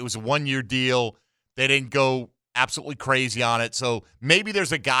 right? It was a 1-year deal. They didn't go absolutely crazy on it. So maybe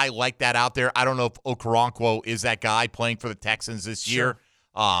there's a guy like that out there. I don't know if Okoronkwo is that guy playing for the Texans this year.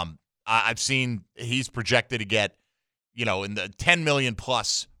 I've seen he's projected to get, in the $10 million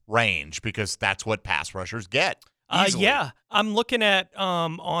plus range because that's what pass rushers get. I'm looking at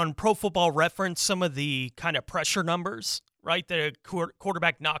on Pro Football Reference some of the kind of pressure numbers, right? The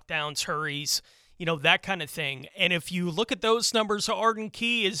quarterback knockdowns, hurries, that kind of thing. And if you look at those numbers, Arden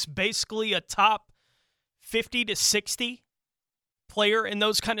Key is basically a top 50 to 60 player in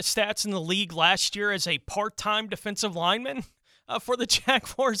those kind of stats in the league last year as a part-time defensive lineman for the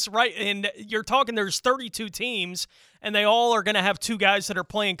Jaguars, right? And you're talking there's 32 teams, and they all are going to have 2 guys that are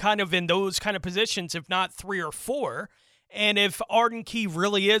playing kind of in those kind of positions, if not 3 or 4. And if Arden Key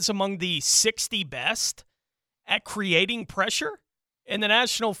really is among the 60 best at creating pressure in the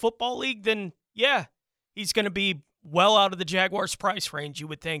National Football League, then, yeah, he's going to be well out of the Jaguars' price range, you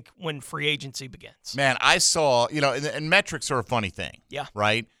would think, when free agency begins. Man, I saw, and metrics are a funny thing. Yeah.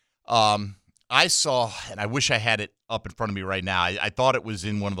 Right? I saw, and I wish I had it up in front of me right now. I thought it was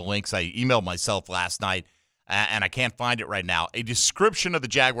in one of the links I emailed myself last night, and I can't find it right now. A description of the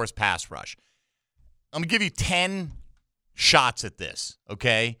Jaguars' pass rush. I'm going to give you 10 shots at this,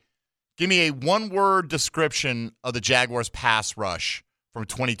 okay? Give me a one-word description of the Jaguars' pass rush from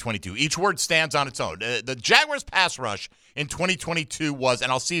 2022. Each word stands on its own. The Jaguars' pass rush in 2022 was,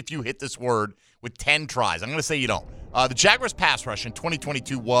 and I'll see if you hit this word with 10 tries. I'm going to say you don't. The Jaguars' pass rush in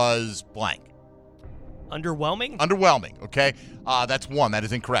 2022 was blank. Underwhelming? Underwhelming, okay? That's one. That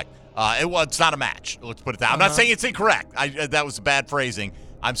is incorrect. It's not a match. Let's put it that. I'm not saying it's incorrect. That was bad phrasing.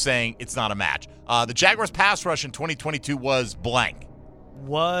 I'm saying it's not a match. The Jaguars' pass rush in 2022 was blank.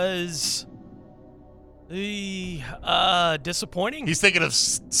 Was disappointing? He's thinking of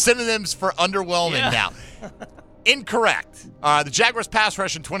synonyms for underwhelming now. Incorrect. The Jaguars' pass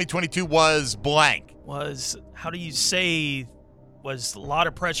rush in 2022 was blank. Was, how do you say, was a lot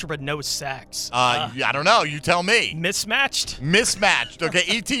of pressure but no sacks? I don't know. You tell me. Mismatched? Mismatched. Okay,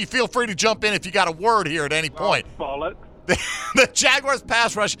 E.T., feel free to jump in if you got a word here at any point. Bollocks. The Jaguars'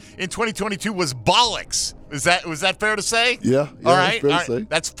 pass rush in 2022 was bollocks. Was that fair to say? Yeah. All right. Fair to say.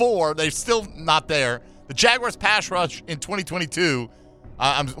 That's 4. They're still not there. The Jaguars' pass rush in 2022,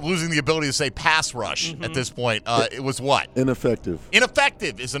 I'm losing the ability to say pass rush at this point. It was what? Ineffective.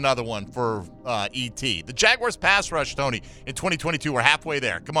 Ineffective is another one for E.T. The Jaguars' pass rush, Tony, in 2022, we're halfway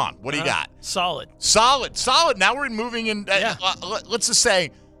there. Come on. What do you got? Solid. Now we're moving in. Let's just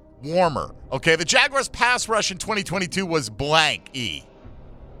say warmer. Okay, the Jaguars' pass rush in 2022 was blank, E.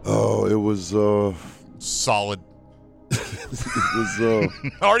 Oh, it was solid. It was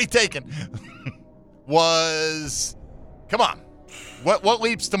already taken. Come on. What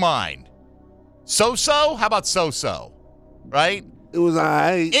leaps to mind? So-so? How about so-so? Right? It was all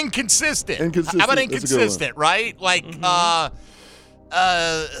right. Inconsistent. Inconsistent. How about That's a good one. inconsistent, right? Like,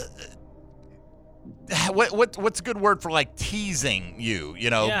 what's a good word for like teasing you? You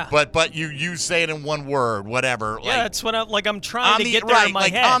know, Yeah. but you say it in one word, whatever. Yeah, that's what I'm trying to get there right, in my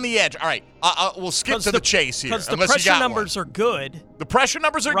like head. on the edge. All right, we'll skip to the chase here. Because the unless you pressure got numbers one. are good, The pressure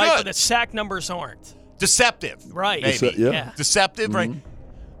numbers are right? good. But the sack numbers aren't. Deceptive. Right. Maybe. Yeah. Deceptive, right?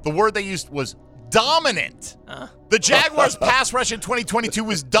 The word they used was dominant. The Jaguars' pass rush in 2022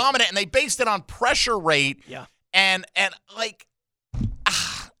 was dominant, and they based it on pressure rate. Yeah. And like,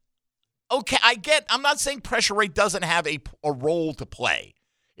 okay, I'm not saying pressure rate doesn't have a role to play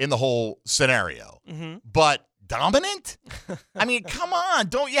in the whole scenario, but dominant? I mean, come on.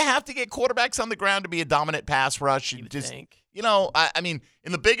 Don't you have to get quarterbacks on the ground to be a dominant pass rush? You would just, think. you know, I mean,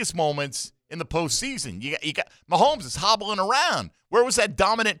 in the biggest moments in the postseason, you got Mahomes is hobbling around. Where was that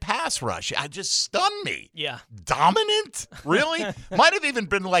dominant pass rush? I just stunned me. Yeah. Dominant? Really? Might have even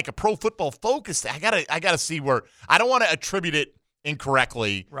been like a Pro Football Focus. I gotta see where. I don't want to attribute it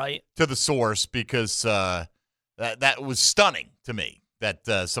incorrectly Right. to the source because that was stunning to me that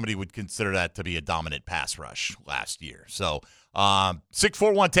somebody would consider that to be a dominant pass rush last year. So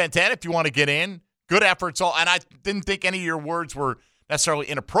 641-1010 if you want to get in. Good efforts all, and I didn't think any of your words were necessarily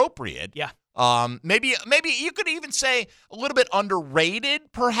inappropriate. Yeah. Maybe you could even say a little bit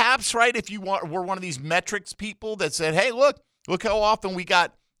underrated, perhaps, right? If you were one of these metrics people that said, "Hey, look how often we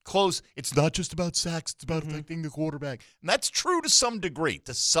got close. It's not just about sacks; it's about affecting the quarterback." And that's true to some degree.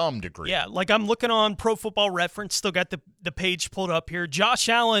 Yeah, like I'm looking on Pro Football Reference. Still got the page pulled up here. Josh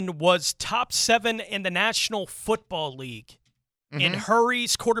Allen was top 7 in the National Football League in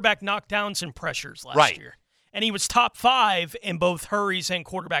hurries, quarterback knockdowns, and pressures last year. And he was top 5 in both hurries and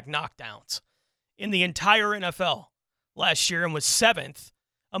quarterback knockdowns in the entire NFL last year, and was 7th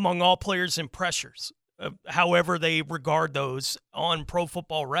among all players in pressures, however they regard those on Pro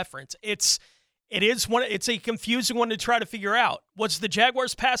Football Reference. It's a confusing one to try to figure out. Was the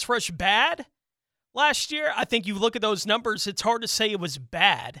Jaguars' pass rush bad last year? I think you look at those numbers, it's hard to say it was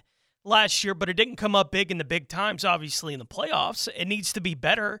bad last year, but it didn't come up big in the big times, obviously, in the playoffs. It needs to be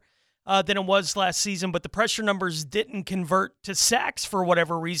better than it was last season, but the pressure numbers didn't convert to sacks for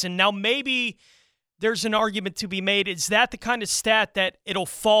whatever reason. Now, maybe there's an argument to be made. Is that the kind of stat that it'll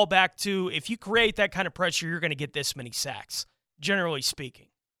fall back to? If you create that kind of pressure, you're going to get this many sacks, generally speaking,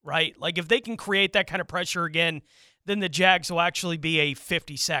 right? Like if they can create that kind of pressure again, then the Jags will actually be a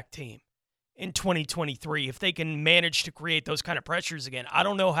 50-sack team in 2023 if they can manage to create those kind of pressures again. I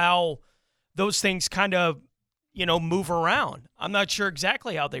don't know how those things kind of move around. I'm not sure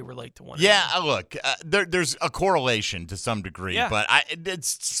exactly how they relate to one another. Yeah, look, there's a correlation to some degree, but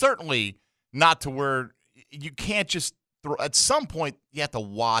it's certainly not to where you can't just throw. At some point, you have to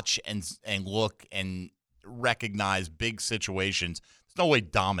watch and look and recognize big situations. There's no way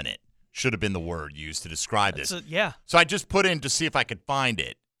dominant should have been the word used to describe this. So I just put in to see if I could find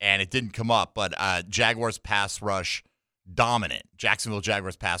it, and it didn't come up, but Jaguars pass rush dominant. Jacksonville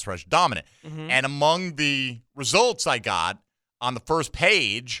Jaguars pass rush dominant. And among the results I got on the first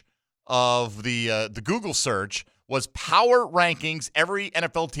page of the Google search was power rankings, every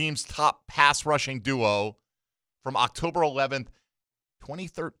NFL team's top pass rushing duo from October 11th,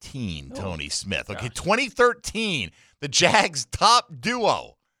 2013, Tony Smith. Okay, 2013, the Jags' top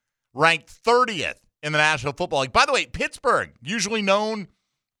duo ranked 30th in the National Football League. By the way, Pittsburgh, usually known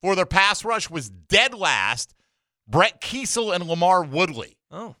for their pass rush, was dead last. Brett Kiesel and Lamar Woodley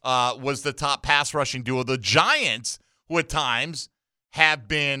was the top pass rushing duo. The Giants, who at times have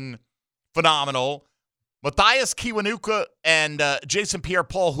been phenomenal, Matthias Kiwanuka and Jason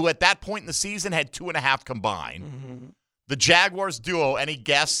Pierre-Paul, who at that point in the season had 2.5 combined. The Jaguars duo, any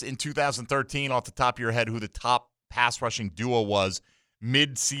guess in 2013 off the top of your head who the top pass rushing duo was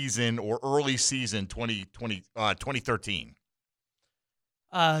mid-season or early season 2013?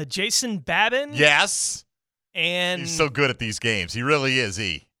 Jason Babin? Yes. And he's so good at these games. He really is,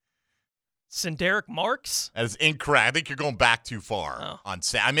 Sinderic Marks? That is incorrect. I think you're going back too far on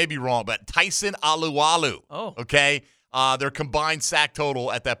sack. I may be wrong, but Tyson Alualu. Okay? Their combined sack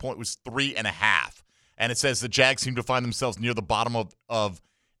total at that point was 3.5. And it says the Jags seem to find themselves near the bottom of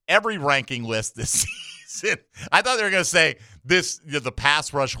every ranking list this season. I thought they were going to say the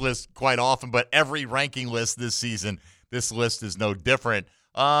pass rush list quite often, but every ranking list this season, this list is no different.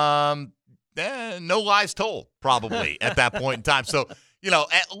 No lies told, probably, at that point in time. So,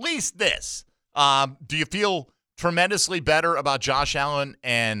 at least this. Do you feel tremendously better about Josh Allen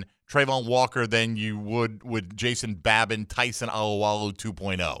and Trayvon Walker than you would with Jason Babin, Tyson Alualu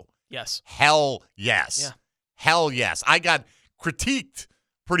 2.0? Yes. Hell yes. Yeah. Hell yes. I got critiqued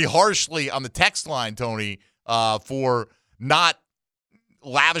pretty harshly on the text line, Tony, for not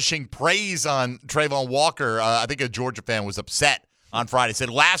lavishing praise on Trayvon Walker. I think a Georgia fan was upset on Friday. Said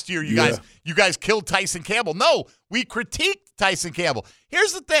last year you guys killed Tyson Campbell. No, we critiqued Tyson Campbell.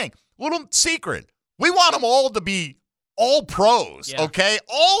 Here's the thing, little secret. We want them all to be all pros, okay?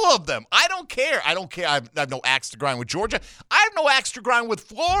 All of them. I don't care. I have no axe to grind with Georgia. I have no axe to grind with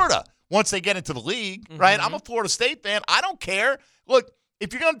Florida once they get into the league, right? I'm a Florida State fan. I don't care. Look,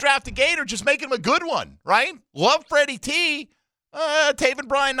 if you're going to draft a Gator, just make him a good one, right? Love Freddie T. Taven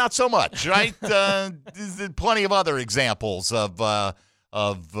Bryan, not so much, right? There's plenty of other examples of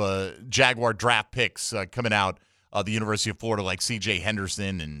Jaguar draft picks coming out of the University of Florida, like C.J.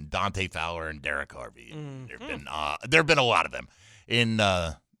 Henderson and Dante Fowler and Derek Harvey. There have been a lot of them in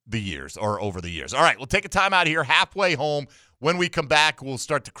the years or over the years. All right, we'll take a time out here, halfway home. When we come back, we'll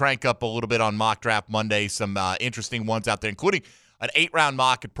start to crank up a little bit on Mock Draft Monday, some interesting ones out there, including an 8-round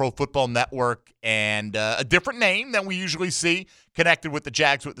mock at Pro Football Network and a different name than we usually see connected with the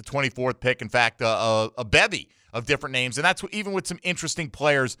Jags with the 24th pick. In fact, a bevy of different names, and that's even with some interesting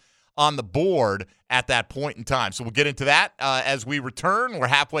players on the board at that point in time. So we'll get into that as we return. We're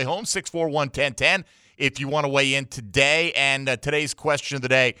halfway home, 641-1010. If you want to weigh in today, and today's question of the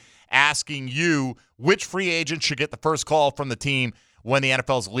day, asking you which free agent should get the first call from the team when the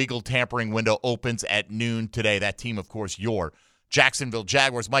NFL's legal tampering window opens at noon today. That team, of course, your Jacksonville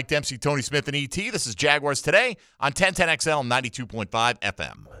Jaguars. Mike Dempsey, Tony Smith, and E.T. This is Jaguars Today on 1010XL 92.5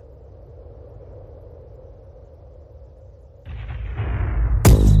 FM.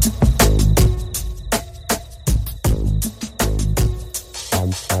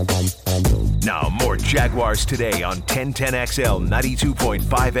 Now more Jaguars Today on 1010XL 92.5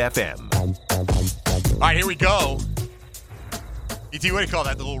 FM. All right, here we go. E.T., what do you call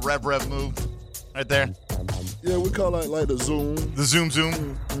that? The little rev move right there? Yeah, we call that like the zoom. The zoom.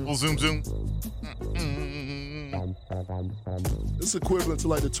 Little zoom. It's equivalent to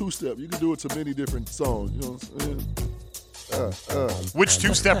like the two-step. You can do it to many different songs. You know what I'm saying? Which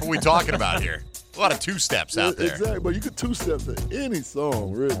two-step are we talking about here? A lot of two-steps out there. Exactly, but you could two-step to any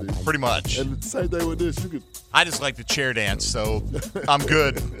song, really. Pretty much. And the same thing with this. You could. I just like the chair dance, so I'm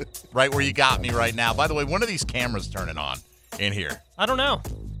good right where you got me right now. By the way, when are these cameras turning on in here? I don't know.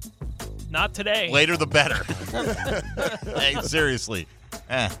 Not today. Later the better. Hey, seriously.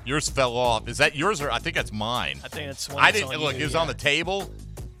 Yours fell off. Is that yours or I think that's mine? I think it's one. I didn't look. It was on the table.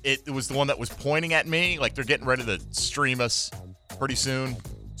 It was the one that was pointing at me. Like they're getting ready to stream us pretty soon,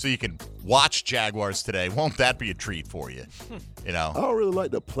 so you can watch Jaguars Today. Won't that be a treat for you? You know. I don't really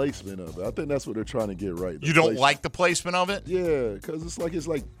like the placement of it. I think that's what they're trying to get right. You don't like the placement of it? Yeah, because it's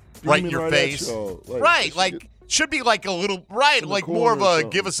like right in your face. Like should be like a little like more of a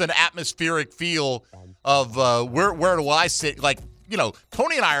give us an atmospheric feel of where do I sit? Like, you know,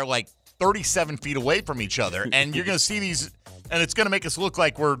 Tony and I are like 37 feet away from each other, and you're going to see these, and it's going to make us look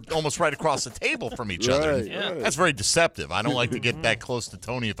like we're almost right across the table from each other. Right. That's very deceptive. I don't like to get that close to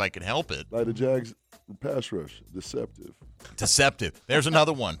Tony if I can help it. Like the Jags pass rush, deceptive. There's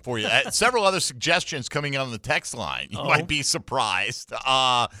another one for you. Several other suggestions coming on the text line. You might be surprised.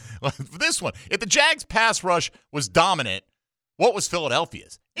 This one. If the Jags pass rush was dominant, what was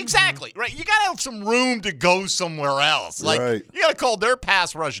Philadelphia's? Exactly, right? You got to have some room to go somewhere else. Like, you got to call their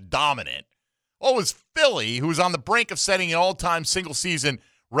pass rush dominant. What was Philly, who was on the brink of setting an all-time single-season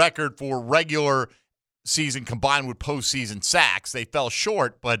record for regular season combined with postseason sacks? They fell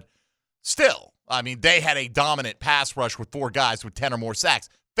short, but still, I mean, they had a dominant pass rush with 4 guys with 10 or more sacks.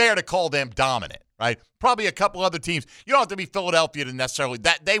 Fair to call them dominant, right? Probably a couple other teams. You don't have to be Philadelphia to necessarily –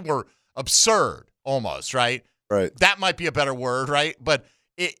 that they were absurd almost, right? Right. That might be a better word, right? But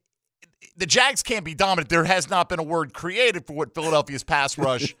the Jags can't be dominant. There has not been a word created for what Philadelphia's pass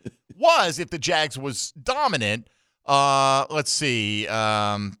rush was if the Jags was dominant. Let's see.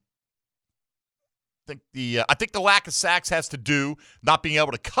 I think the lack of sacks has to do not being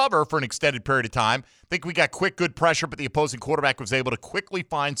able to cover for an extended period of time. I think we got quick, good pressure, but the opposing quarterback was able to quickly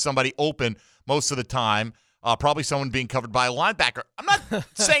find somebody open most of the time. Probably someone being covered by a linebacker. I'm not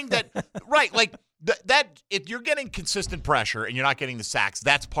saying that right. Like that, if you're getting consistent pressure and you're not getting the sacks,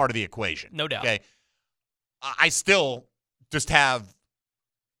 that's part of the equation. No doubt. Okay. I still just have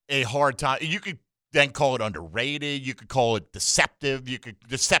a hard time. You could then call it underrated. You could call it deceptive. You could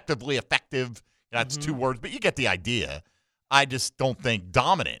deceptively effective. That's 2 words, but you get the idea. I just don't think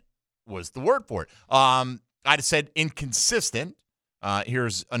dominant was the word for it. I'd have said inconsistent.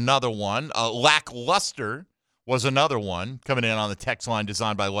 Here's another one. Lackluster was another one coming in on the text line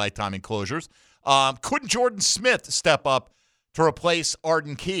designed by Lifetime Enclosures. Couldn't Jordan Smith step up to replace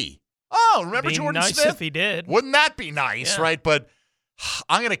Arden Key? Oh, remember Jordan Smith? Nice if he did. Wouldn't that be nice, right? But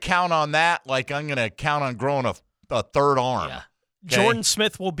I'm going to count on that like I'm going to count on growing a third arm. Yeah. Okay? Jordan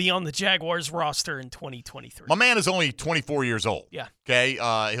Smith will be on the Jaguars roster in 2023. My man is only 24 years old. Yeah. Okay.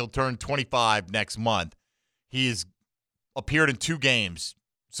 He'll turn 25 next month. He has appeared in 2 games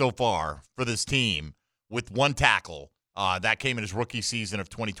so far for this team with 1 tackle. That came in his rookie season of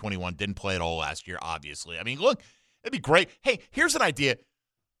 2021. Didn't play at all last year, obviously. I mean, look, it'd be great. Hey, here's an idea.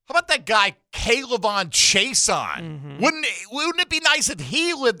 How about that guy, K'Lavon Chaisson? Wouldn't it be nice if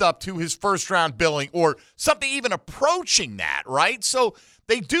he lived up to his first-round billing or something even approaching that, right? So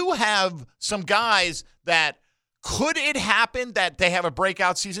they do have some guys that could it happen that they have a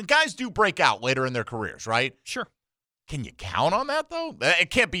breakout season? Guys do break out later in their careers, right? Sure. Can you count on that, though? It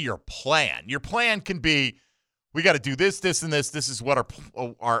can't be your plan. Your plan can be, we got to do this, this, and this. This is what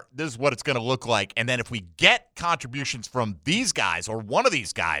this is what it's going to look like. And then if we get contributions from these guys or one of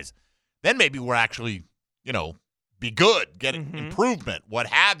these guys, then maybe we're actually, be good, get improvement, what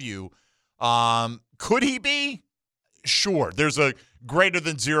have you. Could he be? Sure. There's a greater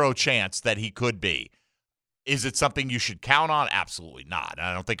than 0 chance that he could be. Is it something you should count on? Absolutely not.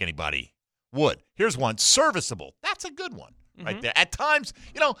 I don't think anybody would. Here's one. Serviceable. That's a good one right there. At times,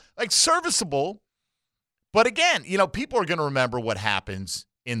 like serviceable. But again, people are going to remember what happens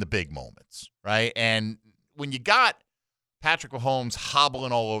in the big moments, right? And when you got Patrick Mahomes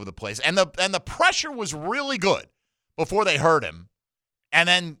hobbling all over the place, and the pressure was really good before they hurt him, and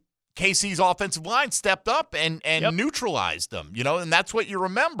then KC's offensive line stepped up and neutralized them, and that's what you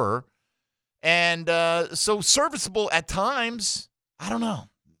remember. And so serviceable at times, I don't know.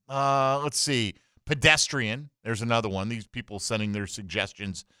 Let's see. Pedestrian, there's another one. These people sending their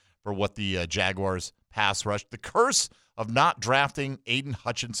suggestions for what the Jaguars pass rush. The curse of not drafting Aiden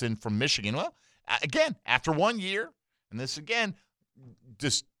Hutchinson from Michigan. Well, again, after 1 year, and this again,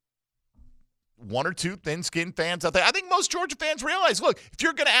 just 1 or 2 thin-skinned fans out there. I think most Georgia fans realize, look, if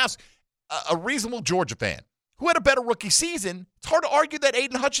you're going to ask a reasonable Georgia fan who had a better rookie season, it's hard to argue that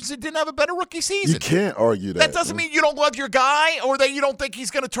Aiden Hutchinson didn't have a better rookie season. You can't argue that. That doesn't mean you don't love your guy or that you don't think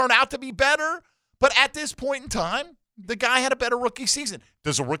he's going to turn out to be better. But at this point in time, the guy had a better rookie season.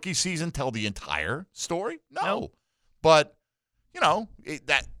 Does a rookie season tell the entire story? No. But,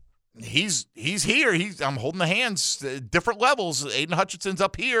 that he's here. I'm holding the hands, different levels. Aiden Hutchinson's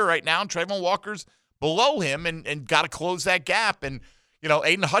up here right now, and Trayvon Walker's below him, and got to close that gap. And,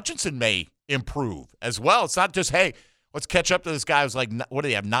 Aiden Hutchinson may improve as well. It's not just, hey, let's catch up to this guy who's like, what do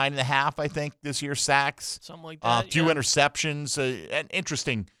they have, 9.5, I think, this year, sacks? Something like that. A few interceptions. An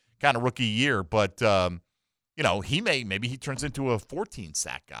interesting kind of rookie year. But, maybe he turns into a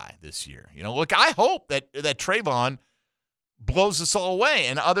 14-sack guy this year. Look, I hope that Trayvon blows us all away.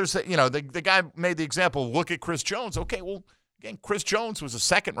 And others, the guy made the example, look at Chris Jones. Okay, well, again, Chris Jones was a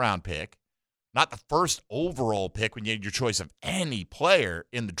second-round pick, not the first overall pick when you had your choice of any player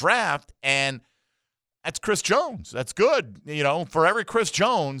in the draft. And that's Chris Jones. That's good. For every Chris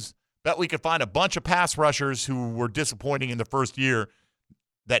Jones, bet we could find a bunch of pass rushers who were disappointing in the first year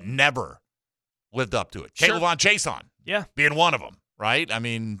that never lived up to it. Sure. K'Lavon Chaisson being one of them, right? I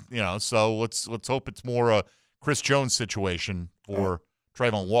mean, so let's hope it's more a Chris Jones situation for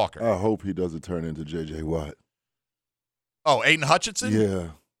Trayvon Walker. I hope he doesn't turn into J.J. Watt. Oh, Aiden Hutchinson? Yeah.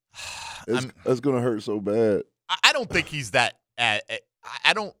 It's going to hurt so bad. I don't think he's that I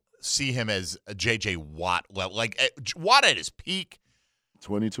don't see him as a J.J. Watt level. Like, Watt at his peak.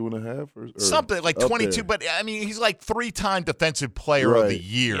 22 and a half? Or something like 22. But, I mean, he's like 3-time defensive player of the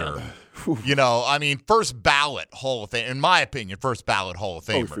year. Yeah. First ballot Hall of Fame. In my opinion, first ballot Hall of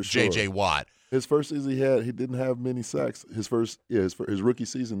Famer, for sure. J.J. Watt. His first season he didn't have many sacks. His rookie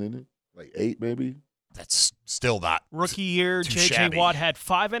season, didn't it? Like 8 maybe? That's still not rookie year. J.J. shabby. Watt had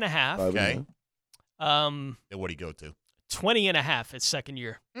 5.5. Okay. And what do you go to? 20.5 his second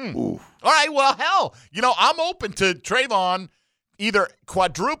year. All right, well, hell, I'm open to Trayvon either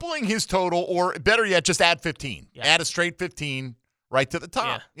quadrupling his total or, better yet, just add 15. Yeah. Add a straight 15 right to the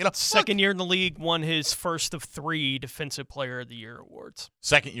top. Yeah. Second year in the league, won his first of 3 Defensive Player of the Year awards.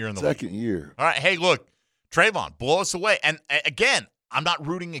 Second year in the league. Second year. All right, hey, look, Trayvon, blow us away. And, again, I'm not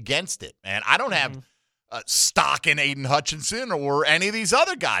rooting against it, man. I don't have stock in Aiden Hutchinson or any of these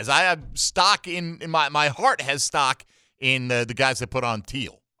other guys. I have stock in my heart has stock in the guys that put on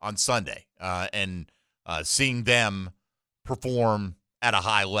Teal on Sunday and seeing them perform at a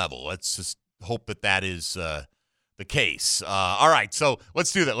high level. Let's just hope that is the case. All right, so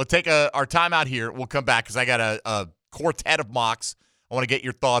let's do that. Let's take our time out here. We'll come back because I got a quartet of mocks. I want to get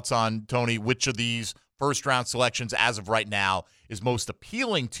your thoughts on, Tony, which of these first-round selections as of right now is most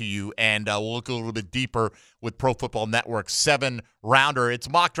appealing to you. And we'll look a little bit deeper with Pro Football Network's 7-rounder. It's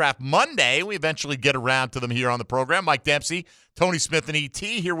Mock Draft Monday. We eventually get around to them here on the program. Mike Dempsey, Tony Smith, and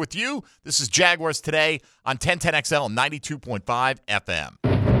E.T. here with you. This is Jaguars Today on 1010XL and 92.5 FM.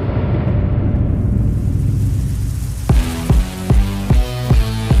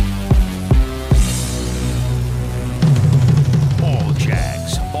 All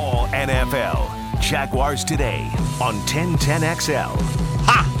Jags, all NFL. Jaguars Today on 1010XL.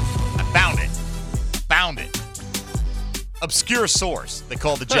 Ha! I found it. Obscure source. They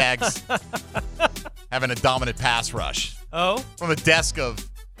call the Jags having a dominant pass rush. Oh? From the desk of,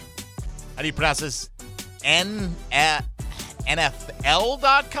 how do you pronounce this? NFL.com?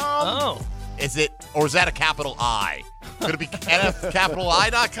 Oh. Is it, or is that a capital I? Could it be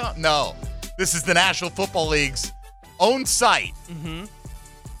NFCapitalI.com? No. This is the National Football League's own site. Mm-hmm.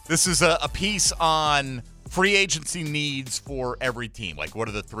 This is a piece on free agency needs for every team. Like, what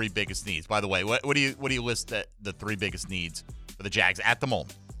are the 3 biggest needs? By the way, what do you list the 3 biggest needs for the Jags at the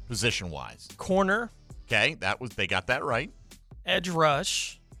moment, position-wise? Corner. Okay, they got that right. Edge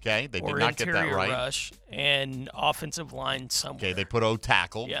rush. Okay, they did not get that right. Rush and offensive line somewhere. Okay, they put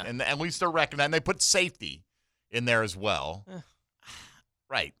O-tackle. Yeah. And at least they're recognizing. They put safety in there as well.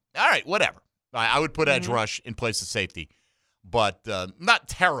 Right. All right, whatever. I would put edge rush in place of safety. But not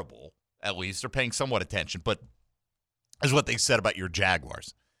terrible, at least. They're paying somewhat attention. But is what they said about your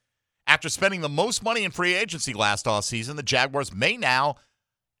Jaguars. After spending the most money in free agency last offseason, the Jaguars may now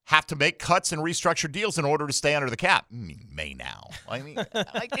have to make cuts and restructure deals in order to stay under the cap. May now. I mean,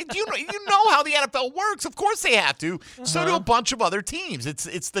 you know how the NFL works. Of course they have to. So do a bunch of other teams.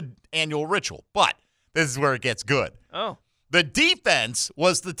 It's the annual ritual. But this is where it gets good. Oh. The defense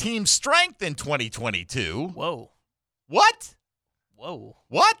was the team's strength in 2022. Whoa. What? Whoa.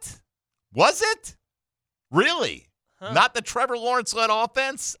 What? Was it? Really? Huh. Not the Trevor Lawrence-led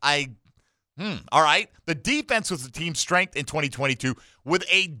offense? All right. The defense was the team's strength in 2022 with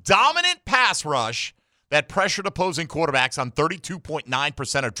a dominant pass rush that pressured opposing quarterbacks on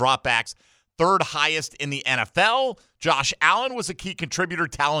 32.9% of dropbacks, 3rd highest in the NFL. Josh Allen was a key contributor,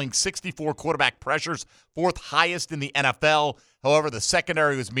 tallying 64 quarterback pressures, 4th highest in the NFL. However, the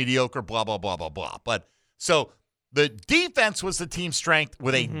secondary was mediocre, blah, blah, blah, blah, blah. But so the defense was the team's strength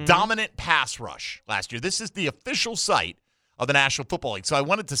with a dominant pass rush last year. This is the official site of the National Football League. So I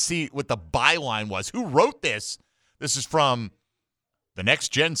wanted to see what the byline was. Who wrote this? This is from the Next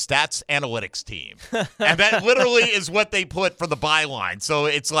Gen Stats Analytics team. And that literally is what they put for the byline. So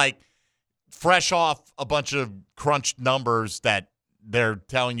it's like fresh off a bunch of crunched numbers that they're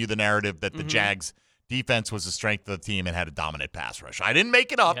telling you the narrative that the Jags defense was the strength of the team and had a dominant pass rush. I didn't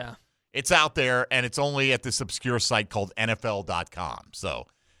make it up. Yeah. It's out there, and it's only at this obscure site called NFL.com. So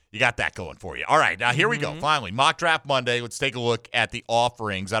you got that going for you. All right, now here we go. Finally, Mock Draft Monday. Let's take a look at the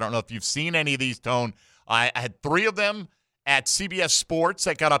offerings. I don't know if you've seen any of these, Tone. I had 3 of them at CBS Sports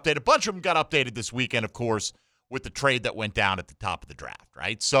that got updated. A bunch of them got updated this weekend, of course, with the trade that went down at the top of the draft,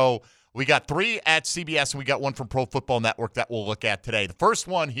 right? So we got 3 at CBS, and we got 1 from Pro Football Network that we'll look at today. The first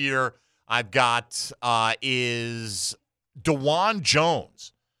one here I've got is DeJuan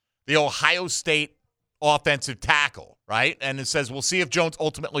Jones, the Ohio State offensive tackle, right? And it says, we'll see if Jones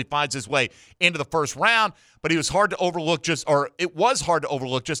ultimately finds his way into the first round, but it was hard to overlook just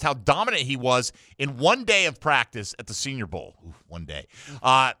how dominant he was in one day of practice at the Senior Bowl. Ooh, one day.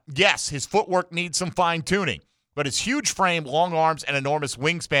 Yes, his footwork needs some fine-tuning, but his huge frame, long arms, and enormous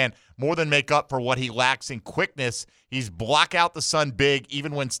wingspan more than make up for what he lacks in quickness. He's block out the sun big,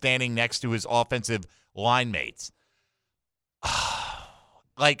 even when standing next to his offensive line mates.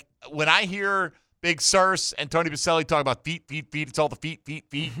 Like, when I hear Big Sirs and Tony Baselli talk about feet, it's all the feet,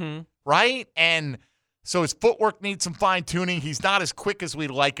 right? And so his footwork needs some fine-tuning. He's not as quick as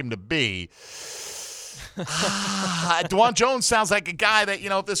we'd like him to be. DeJuan Jones sounds like a guy that,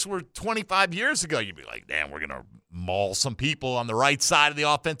 if this were 25 years ago, you'd be like, damn, we're going to maul some people on the right side of the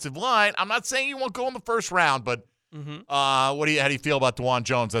offensive line. I'm not saying he won't go in the first round, but how do you feel about DeJuan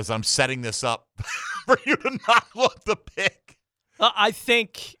Jones as I'm setting this up for you to not love the pick? I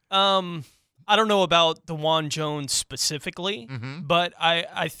think I don't know about DeJuan Jones specifically, but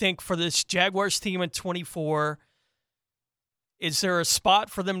I think for this Jaguars team at 24, is there a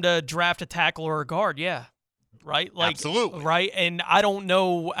spot for them to draft a tackle or a guard? Yeah. Right? Absolutely. Right? And I don't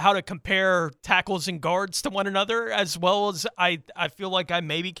know how to compare tackles and guards to one another as well as I feel like I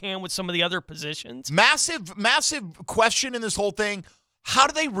maybe can with some of the other positions. Massive question in this whole thing. How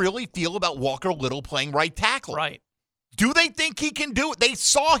do they really feel about Walker Little playing right tackle? Right. Do they think he can do it? They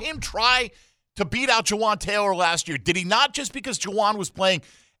saw him try to beat out Jawaan Taylor last year. Did he not, just because Jawaan was playing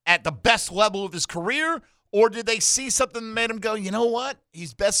at the best level of his career? Or did they see something that made him go, you know what?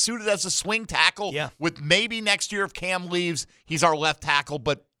 He's best suited as a swing tackle. Yeah. With maybe next year if Cam leaves, he's our left tackle,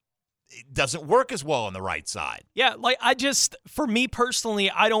 but it doesn't work as well on the right side. Yeah, for me personally,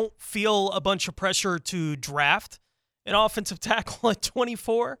 I don't feel a bunch of pressure to draft an offensive tackle at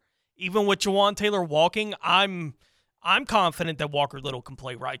 24. Even with Jawan Taylor walking, I'm confident that Walker Little can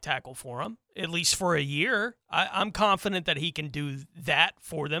play right tackle for him, at least for a year. I'm confident that he can do that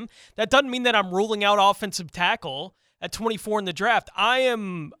for them. That doesn't mean that I'm ruling out offensive tackle at 24 in the draft. I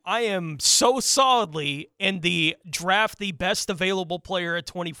am so solidly in the draft the best available player at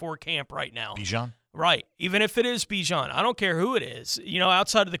 24 camp right now. Bijan? Right. Even if it is Bijan. I don't care who it is.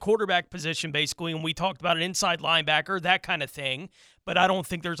 Outside of the quarterback position, basically, and we talked about an inside linebacker, that kind of thing. But I don't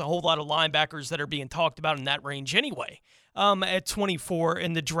think there's a whole lot of linebackers that are being talked about in that range anyway at 24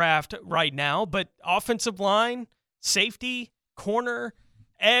 in the draft right now. But offensive line, safety, corner,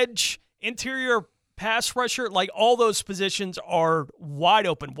 edge, interior pass rusher, all those positions are wide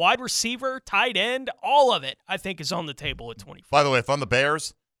open. Wide receiver, tight end, all of it, I think, is on the table at 24. By the way, if I'm the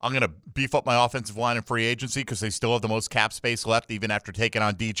Bears, I'm going to beef up my offensive line in free agency because they still have the most cap space left, even after taking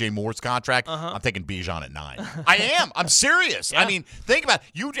on DJ Moore's contract. I'm taking Bijan at 9. I am. I'm serious. Yeah. I mean, think about it.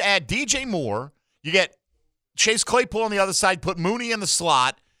 You add DJ Moore, you get Chase Claypool on the other side, put Mooney in the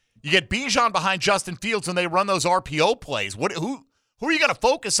slot, you get Bijan behind Justin Fields, and they run those RPO plays. Who are you going to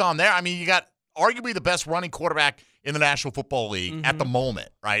focus on there? I mean, you got arguably the best running quarterback in the National Football League at the moment,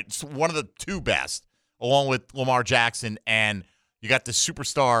 right? It's one of the two best, along with Lamar Jackson, and you got the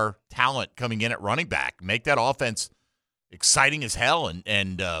superstar talent coming in at running back. Make that offense exciting as hell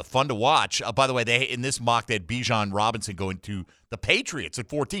and fun to watch. By the way, in this mock, they had Bijan Robinson going to the Patriots at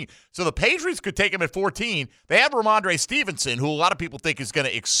 14. So the Patriots could take him at 14. They have Ramondre Stevenson, who a lot of people think is going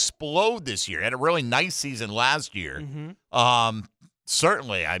to explode this year. Had a really nice season last year.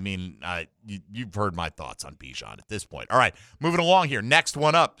 Certainly, I mean, you've heard my thoughts on Bijan at this point. All right, moving along here. Next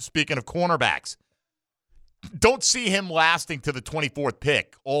one up, speaking of cornerbacks. Don't see him lasting to the 24th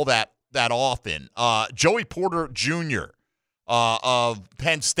pick all that often. Joey Porter Jr. Of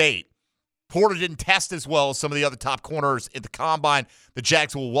Penn State. Porter didn't test as well as some of the other top corners at the Combine. The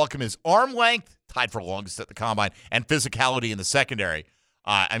Jags will welcome his arm length, tied for longest at the Combine, and physicality in the secondary.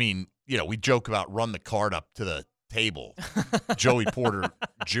 I mean, we joke about run the card up to the table. Joey Porter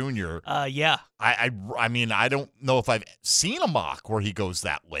Jr. Yeah. I mean, I don't know if I've seen a mock where he goes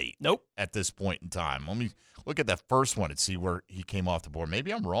that late. Nope. At this point in time. Let me look at that first one and see where he came off the board.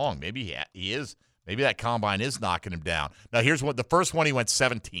 Maybe I'm wrong. Maybe he is. Maybe that Combine is knocking him down. Now, here's what the first one, he went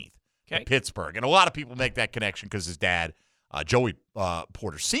 17th at Pittsburgh. And a lot of people make that connection because his dad, Joey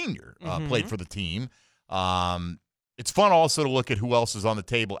Porter Sr., played for the team. It's fun also to look at who else is on the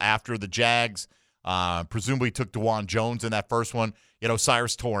table after the Jags. Presumably took DeJuan Jones in that first one.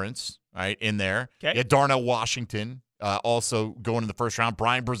 Cyrus Torrance, right, in there. Okay. You had Darnell Washington also going in the first round.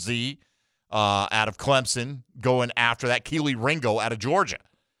 Brian Brzee out of Clemson going after that. Keely Ringo out of Georgia.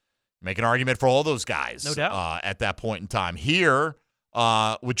 Make an argument for all those guys. No doubt. At that point in time. Here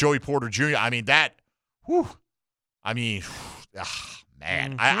with Joey Porter Jr., I mean,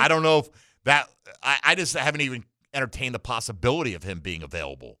 man. I don't know if that – I just haven't even entertained the possibility of him being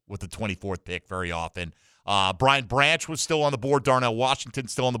available with the 24th pick very often. Brian Branch was still on the board. Darnell Washington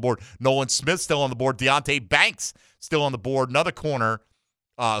still on the board. Nolan Smith still on the board. Deonte Banks still on the board. Another corner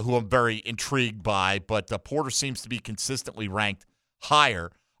who I'm very intrigued by, but Porter seems to be consistently ranked higher.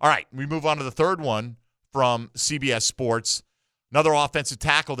 All right, we move on to the third one from CBS Sports. Another offensive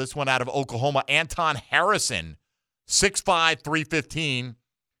tackle, this one out of Oklahoma, Anton Harrison, 6'5", 315.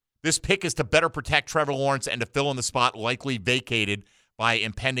 This pick is to better protect Trevor Lawrence and to fill in the spot likely vacated by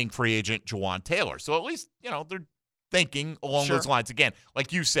impending free agent Jawan Taylor. So at least, they're thinking along those lines. Again,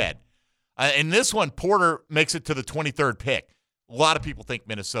 like you said, in this one, Porter makes it to the 23rd pick. A lot of people think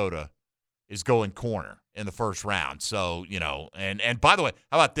Minnesota is going corner in the first round. So, and by the way,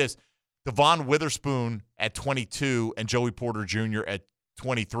 how about this? Devon Witherspoon at 22 and Joey Porter Jr. at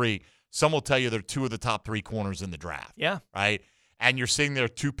 23. Some will tell you they're two of the top three corners in the draft. Yeah. Right? And you're sitting there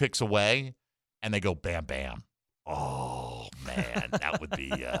 2 picks away, and they go bam, bam. Oh, man, that would be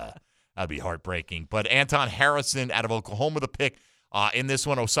that'd be heartbreaking. But Anton Harrison out of Oklahoma, the pick. In this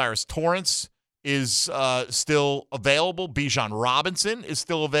one, Osiris Torrance is still available. Bijan Robinson is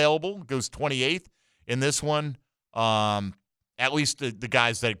still available. Goes 28th in this one. At least the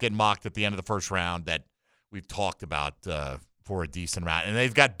guys that get mocked at the end of the first round that we've talked about for a decent amount. And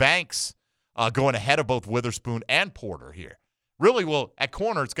they've got Banks going ahead of both Witherspoon and Porter here. Really, well, at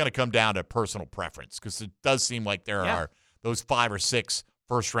corner, it's going to come down to personal preference because it does seem like there are those 5 or 6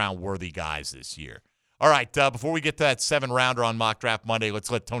 first-round worthy guys this year. All right, before we get to that 7-rounder on Mock Draft Monday, let's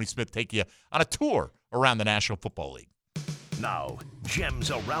let Tony Smith take you on a tour around the National Football League. Now,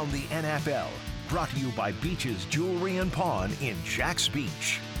 gems around the NFL. Brought to you by Beach's Jewelry and Pawn in Jax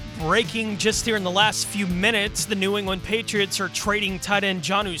Beach. Breaking just here in the last few minutes, the New England Patriots are trading tight end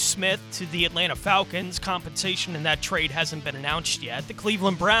Jonnu Smith to the Atlanta Falcons. Compensation in that trade hasn't been announced yet. The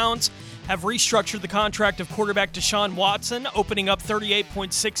Cleveland Browns have restructured the contract of quarterback Deshaun Watson, opening up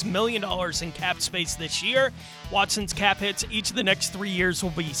 $38.6 million in cap space this year. Watson's cap hits each of the next 3 years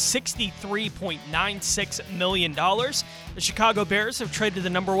will be $63.96 million. The Chicago Bears have traded the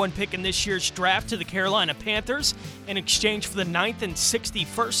number 1 pick in this year's draft to the Carolina Panthers in exchange for the 9th and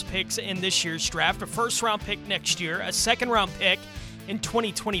 61st picks in this year's draft, a first-round pick next year, a second-round pick in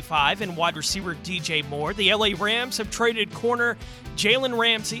 2025, and wide receiver DJ Moore. The LA Rams have traded corner Jalen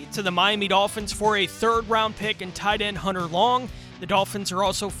Ramsey to the Miami Dolphins for a third-round pick and tight end Hunter Long. The Dolphins are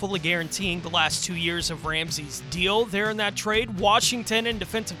also fully guaranteeing the last 2 years of Ramsey's deal. There in that trade, Washington and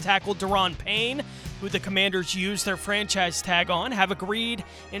defensive tackle Daron Payne, who the Commanders used their franchise tag on, have agreed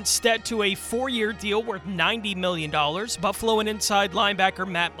instead to a 4-year deal worth $90 million. Buffalo and inside linebacker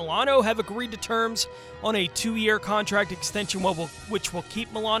Matt Milano have agreed to terms on a 2-year contract extension, which will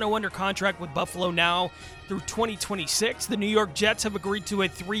keep Milano under contract with Buffalo now through 2026. The New York Jets have agreed to a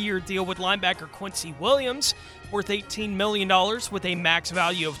 3-year deal with linebacker Quincy Williams, worth $18 million with a max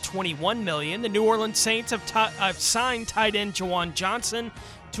value of $21 million. The New Orleans Saints have signed tight end Juwan Johnson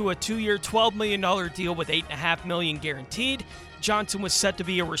to a 2-year, $12 million deal with $8.5 million guaranteed. Johnson was set to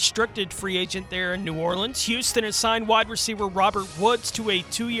be a restricted free agent there in New Orleans. Houston has signed wide receiver Robert Woods to a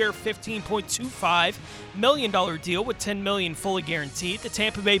 2-year, $15.25 million deal with $10 million fully guaranteed. The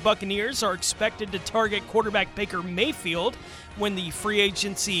Tampa Bay Buccaneers are expected to target quarterback Baker Mayfield when the free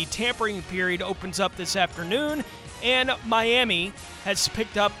agency tampering period opens up this afternoon. And Miami has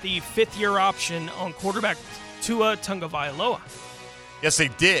picked up the 5th-year option on quarterback Tua Tagovailoa. Yes, they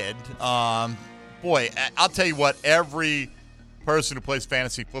did. Boy, I'll tell you what, every person who plays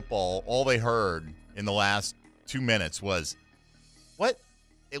fantasy football, all they heard in the last 2 minutes was, what?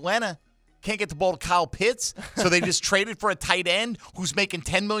 Atlanta can't get the ball to Kyle Pitts, so they just traded for a tight end who's making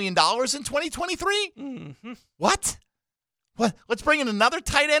 $10 million in 2023? Mm-hmm. What? Let's bring in another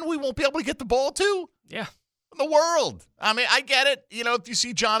tight end we won't be able to get the ball to? Yeah. In the world. I mean, I get it. You know, if you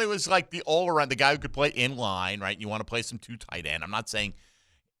see Jonnu as like the all-around, the guy who could play in line, right? You want to play some 2 tight end. I'm not saying,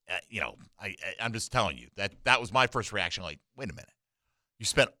 I'm just telling you that was my first reaction. Like, wait a minute. You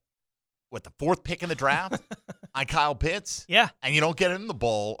spent, the 4th pick in the draft on Kyle Pitts? Yeah. And you don't get him the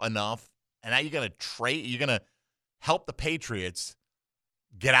ball enough. And now you're going to help the Patriots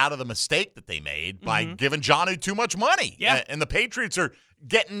get out of the mistake that they made by giving Jonnu too much money. Yeah. And the Patriots are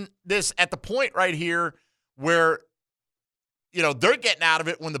getting this at the point right here where, they're getting out of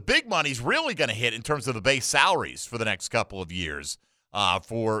it when the big money's really going to hit in terms of the base salaries for the next couple of years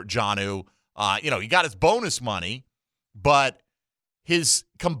for Jonnu. He got his bonus money, but his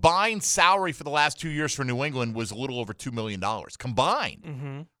combined salary for the last 2 years for New England was a little over $2 million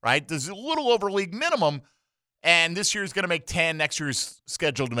combined, right? There's a little over league minimum, and this year is going to make 10. Next year is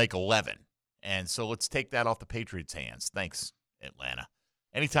scheduled to make 11. And so let's take that off the Patriots' hands. Thanks, Atlanta.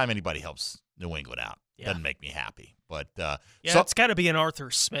 Anytime anybody helps New England out, doesn't make me happy. But it's got to be an Arthur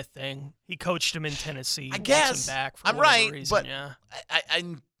Smith thing. He coached him in Tennessee. I guess. Him back for I'm whatever right, reason. but yeah.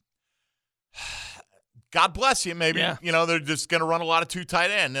 I'm God bless you. Maybe, they're just going to run a lot of 2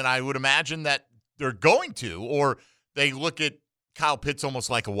 tight end, and I would imagine that they're going to, or they look at Kyle Pitts almost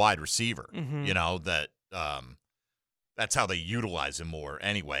like a wide receiver, that's how they utilize him more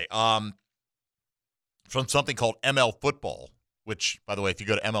anyway. From something called ML Football, which, by the way, if you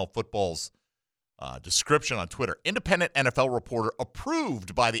go to ML Football's description on Twitter, independent NFL reporter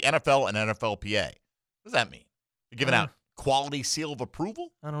approved by the NFL and NFLPA. What does that mean? You're giving out quality seal of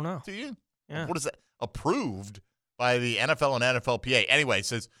approval? I don't know. To you? Yeah. What is that? Approved by the NFL and NFLPA. Anyway, it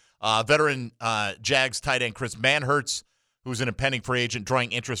says veteran Jags tight end Chris Manhertz, who's an impending free agent,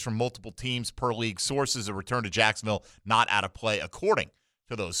 drawing interest from multiple teams per league sources. A return to Jacksonville not out of play, according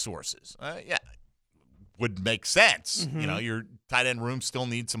to those sources. Would make sense. Your tight end room still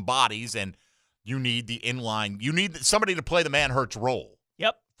needs some bodies, and you need the inline. You need somebody to play the Manhertz role.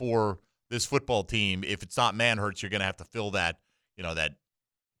 Yep. For this football team. If it's not Manhertz, you're going to have to fill that, that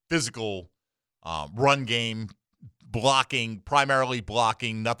physical run game, primarily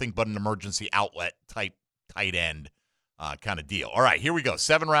blocking, nothing but an emergency outlet type tight end kind of deal. All right, here we go.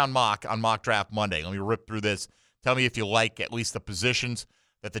 7-round mock on Mock Draft Monday. Let me rip through this. Tell me if you like at least the positions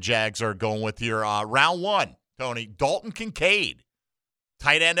that the Jags are going with here. Round 1, Tony, Dalton Kincaid,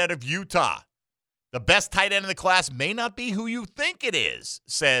 tight end out of Utah. The best tight end in the class may not be who you think it is,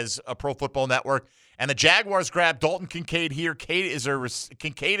 says a Pro Football Network. And the Jaguars grab Dalton Kincaid here. Kincaid is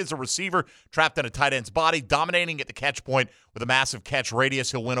a receiver trapped in a tight end's body, dominating at the catch point with a massive catch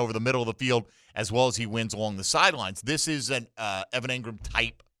radius. He'll win over the middle of the field as well as he wins along the sidelines. This is an Evan Engram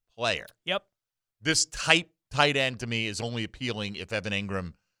type player. Yep. This type tight end to me is only appealing if Evan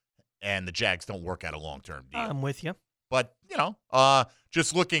Engram and the Jags don't work out a long-term deal. I'm with you. But,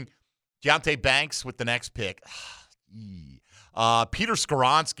 just looking, Deonte Banks with the next pick. Peter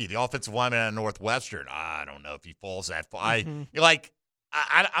Skoronski, the offensive lineman at Northwestern. I don't know if he falls that far. I'm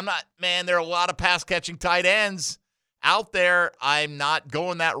not, man, there are a lot of pass-catching tight ends out there. I'm not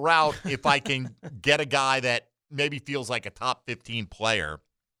going that route if I can get a guy that maybe feels like a top 15 player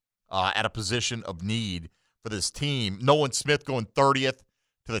at a position of need for this team. Nolan Smith going 30th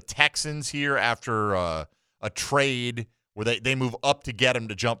to the Texans here after a trade where they move up to get him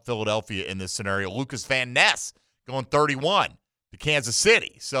to jump Philadelphia in this scenario. Lucas Van Ness going 31 to Kansas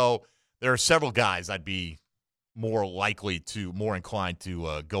City. So there are several guys I'd be more inclined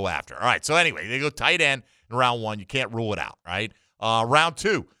to go after. All right, so anyway, they go tight end in round 1. You can't rule it out, right? Round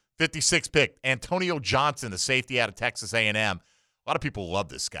 2, 56 pick, Antonio Johnson, the safety out of Texas A&M. A lot of people love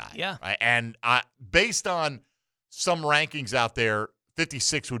this guy. Yeah. Right? And based on some rankings out there,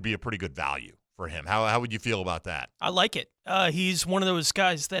 56 would be a pretty good value for him. How would you feel about that? I like it. He's one of those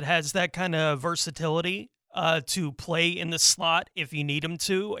guys that has that kind of versatility to play in the slot if you need him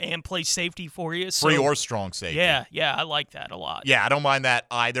to and play safety for you. So, free or strong safety. Yeah, I like that a lot. Yeah, I don't mind that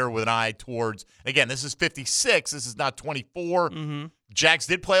either with an eye towards, again, this is 56. This is not 24. Mm-hmm. Jags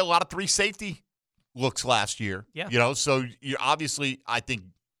did play a lot of 3 safety looks last year. Yeah. So you obviously, I think,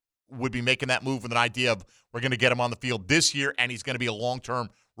 would be making that move with an idea of we're going to get him on the field this year, and he's going to be a long-term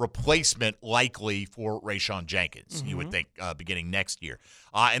replacement likely for Rayshawn Jenkins, Mm-hmm. you would think, beginning next year.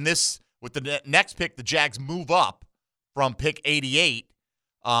 And this, with the next pick, the Jags move up from pick 88,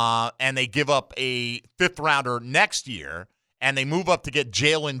 and they give up a 5th-rounder next year, and they move up to get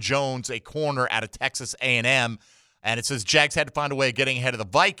Jalen Jones, a corner out of Texas A&M. And it says Jags had to find a way of getting ahead of the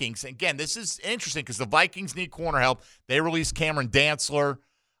Vikings. Again, this is interesting because the Vikings need corner help. They released Cameron Dantzler.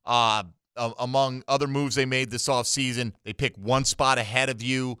 Among other moves they made this offseason, they pick one spot ahead of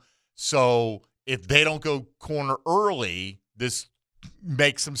you. So if they don't go corner early, this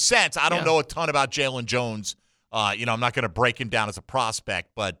makes some sense. I don't know a ton about Jalen Jones. I'm not going to break him down as a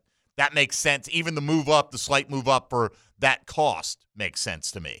prospect, but that makes sense. Even the slight move up for that cost makes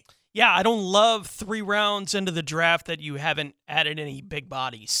sense to me. Yeah, I don't love 3 rounds into the draft that you haven't added any big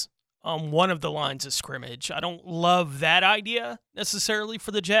bodies on one of the lines of scrimmage. I don't love that idea necessarily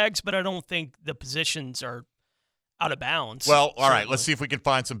for the Jags, but I don't think the positions are out of bounds. Well, all right, let's see if we can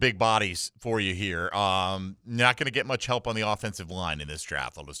find some big bodies for you here. Not going to get much help on the offensive line in this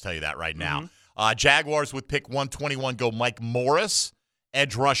draft. I'll just tell you that right now. Mm-hmm. Jaguars with pick 121 go Mike Morris,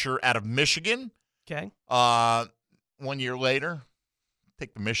 edge rusher out of Michigan. Okay. 1 year later,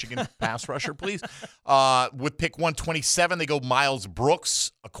 take the Michigan pass rusher, please. With pick 127, they go Miles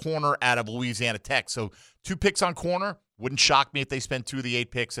Brooks, a corner out of Louisiana Tech. So 2 picks on corner. Wouldn't shock me if they spend 2 of the 8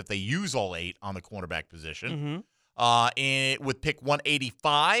 picks if they use all 8 on the cornerback position. Mm-hmm. With pick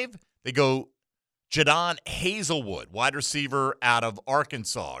 185, they go Jadon Hazelwood, wide receiver out of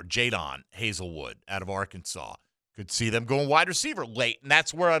Arkansas, or Jadon Hazelwood out of Arkansas. Could see them going wide receiver late, and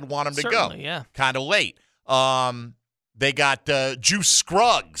that's where I'd want them to Certainly, go. Yeah. Kind of late. They got Juice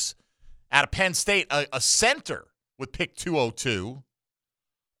Scruggs out of Penn State, a center with pick 202.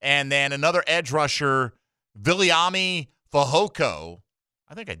 And then another edge rusher, Viliami Fehoko.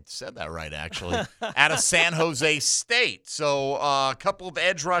 I think I said that right, actually, out of San Jose State. So a couple of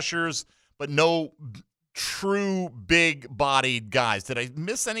edge rushers, but no true big-bodied guys. Did I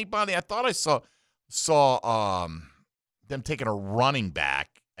miss anybody? I thought I saw them taking a running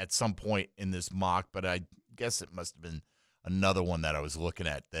back at some point in this mock, but I guess it must have been another one that I was looking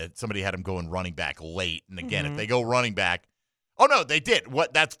at that somebody had him going running back late. And again, if they go running back, oh no, they did.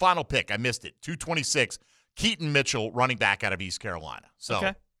 That's final pick. I missed it. 226. Keaton Mitchell, running back out of East Carolina.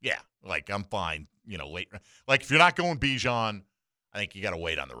 So yeah, I'm fine. Late. If you're not going Bijan, I think you got to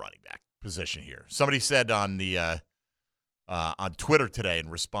wait on the running back position here. Somebody said on the on Twitter today in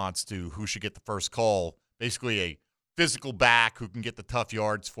response to who should get the first call, basically a physical back who can get the tough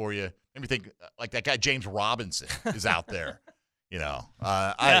yards for you. Maybe think like that guy James Robinson is out there.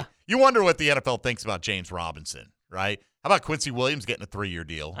 You wonder what the NFL thinks about James Robinson, right? How about Quincy Williams getting a 3-year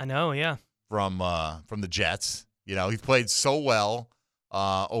deal? I know, yeah. From the Jets. He's played so well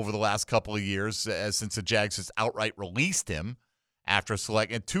over the last couple of years since the Jags has outright released him after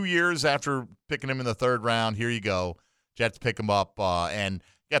and 2 years after picking him in the 3rd round. Here you go. Jets pick him up. And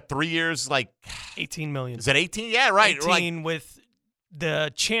Got 3 years, like $18 million. Is it 18? Yeah, right. 18 with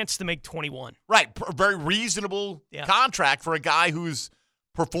the chance to make 21. Right. A very reasonable contract for a guy who's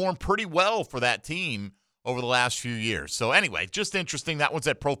performed pretty well for that team over the last few years. So anyway, just interesting. That one's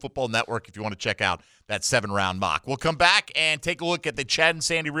at Pro Football Network if you want to check out that 7-round mock. We'll come back and take a look at the Chad and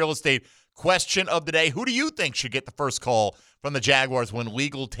Sandy real estate question of the day. Who do you think should get the first call from the Jaguars when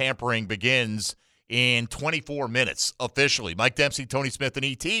legal tampering begins in 24 minutes officially? Mike Dempsey, Tony Smith, and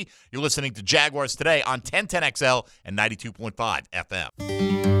E.T. You're listening to Jaguars Today on 1010XL and 92.5 FM.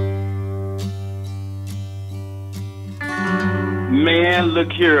 Man,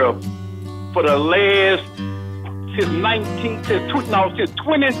 look here. For the last, since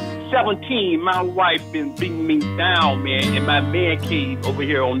 2017, my wife been beating me down, man, in my man cave over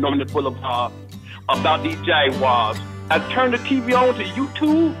here on Norman Boulevard about these Jaguars. I turned the TV on to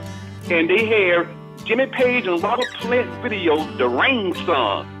YouTube, and they have Jimmy Page and Robert Plant video, The Rain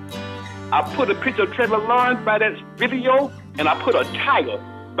Song. I put a picture of Trevor Lawrence by that video, and I put a tiger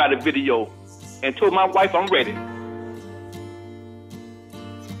by the video, and told my wife I'm ready.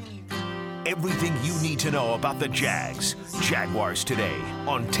 Everything you need to know about the Jags. Jaguars Today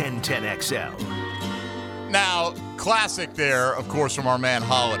on 1010XL. Now, classic there, of course, from our man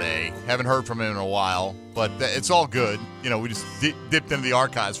Holiday. Haven't heard from him in a while, but it's all good. You know, we just dipped into the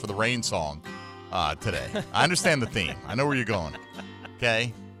archives for the Rain Song today. I understand the theme. I know where you're going.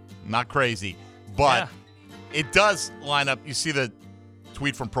 Okay? Not crazy. But it does line up. You see the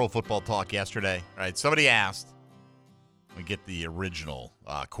tweet from Pro Football Talk yesterday, right? Somebody asked, we get the original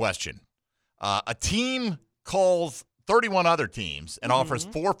question. A team calls 31 other teams and offers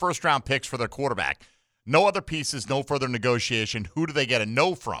 4 first-round picks for their quarterback. No other pieces, no further negotiation. Who do they get a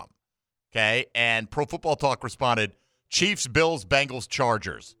no from? Okay, and Pro Football Talk responded, Chiefs, Bills, Bengals,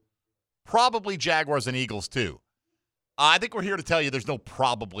 Chargers. Probably Jaguars and Eagles, too. I think we're here to tell you there's no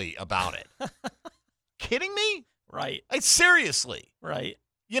probably about it. Kidding me? Right. Like, seriously. Right.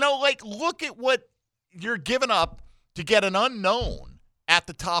 You know, like, look at what you're giving up to get an unknown at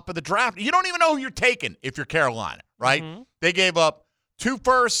the top of the draft. You don't even know who you're taking if you're Carolina, right? Mm-hmm. They gave up 2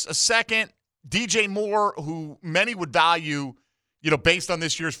 firsts, a second, DJ Moore, who many would value, you know, based on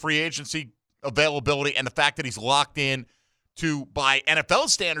this year's free agency availability and the fact that he's locked in to, by NFL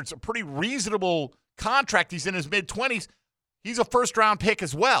standards, a pretty reasonable contract. He's in his mid-20s. He's a first-round pick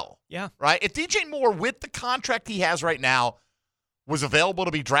as well. Yeah. Right? If DJ Moore, with the contract he has right now, was available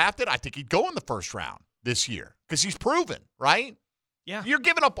to be drafted, I think he'd go in the first round this year because he's proven, right? Yeah. You're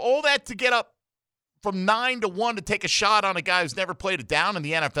giving up all that to get up from 9 to 1 to take a shot on a guy who's never played it down in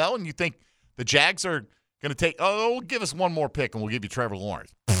the NFL, and you think the Jags are going to take, give us one more pick and we'll give you Trevor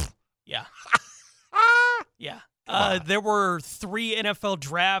Lawrence. Yeah. Yeah. There were 3 NFL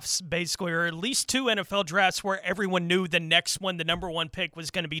drafts, basically, or at least 2 NFL drafts where everyone knew the next one, the number 1 pick, was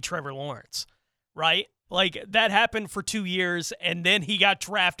going to be Trevor Lawrence, right? Like, that happened for 2 years, and then he got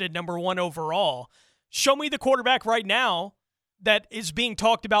drafted number 1 overall. Show me the quarterback right now that is being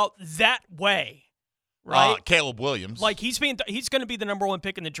talked about that way, right? Caleb Williams. Like, he's going to be the number 1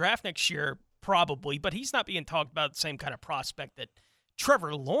 pick in the draft next year, probably, but he's not being talked about the same kind of prospect that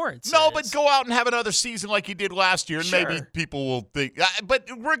Trevor Lawrence is. But go out and have another season like you did last year, and maybe people will think. But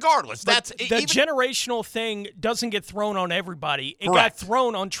regardless, that's the generational thing doesn't get thrown on everybody. It got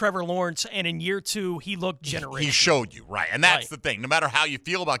thrown on Trevor Lawrence, and in year 2, he looked generational. He showed you, right? And that's the thing. No matter how you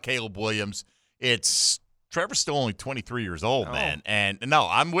feel about Caleb Williams, Trevor's still only 23 years old, man. And no,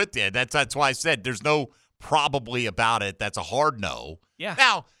 I'm with you. That's why I said there's no probably about it. That's a hard no. Yeah.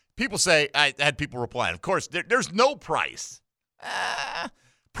 Now, people say, I had people replying, of course, there's no price.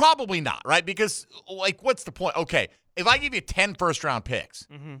 Probably not, right? Because, like, what's the point? Okay, if I give you 10 first-round picks,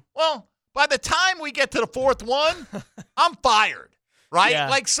 well, by the time we get to the 4th one, I'm fired, right?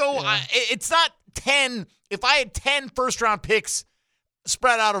 Yeah. It's not 10. If I had 10 first-round picks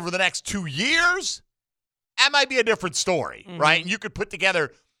spread out over the next 2 years, that might be a different story, right? And you could put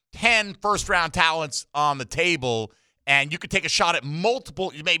together 10 first-round talents on the table, and you could take a shot at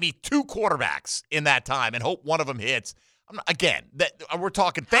multiple, maybe 2 quarterbacks in that time and hope one of them hits. Again, we're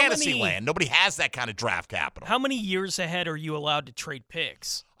talking fantasy land. Nobody has that kind of draft capital. How many years ahead are you allowed to trade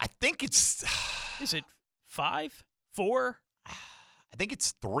picks? I think it's... Is it 5? 4? I think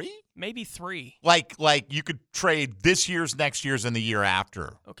it's 3. Maybe 3. Like you could trade this year's, next year's, and the year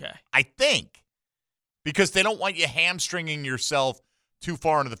after. Okay. I think. Because they don't want you hamstringing yourself too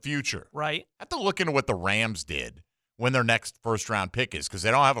far into the future. Right. I have to look into what the Rams did when their next first-round pick is, because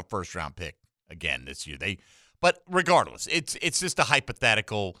they don't have a first-round pick again this year. But regardless, it's just a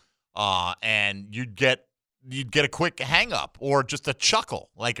hypothetical, and you'd get a quick hang-up or just a chuckle.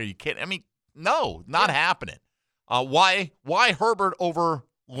 Like, are you kidding? I mean, no, not happening. Why Herbert over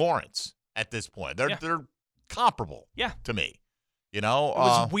Lawrence at this point. They're comparable to me. You know? It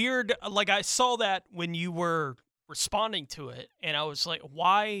was weird. Like, I saw that when you were responding to it, and I was like,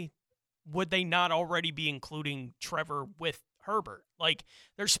 why would they not already be including Trevor with Herbert? Like,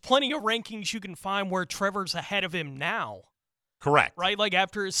 there's plenty of rankings you can find where Trevor's ahead of him now. Correct. Right? Like,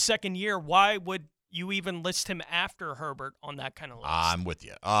 after his second year, why would you even list him after Herbert on that kind of list? I'm with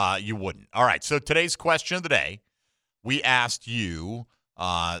you. You wouldn't. All right, so today's question of the day, we asked you,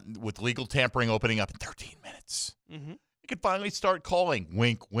 with legal tampering opening up in 13 minutes, you could finally start calling,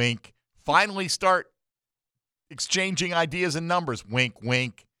 wink, wink, finally start exchanging ideas and numbers, wink,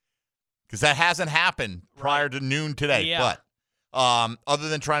 wink, because that hasn't happened prior to noon today. Yeah. But other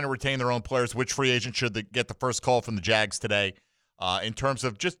than trying to retain their own players, which free agent should get the first call from the Jags today in terms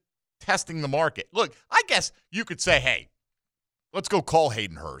of just testing the market? Look, I guess you could say, hey, let's go call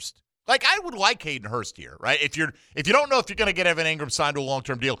Hayden Hurst. Like, I would like Hayden Hurst here, right? If you don't know if you're going to get Evan Ingram signed to a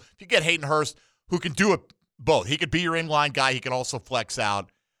long-term deal, if you get Hayden Hurst, who can do it both. He could be your inline guy. He can also flex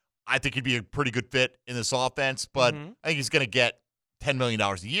out. I think he'd be a pretty good fit in this offense, but I think he's going to get $10 million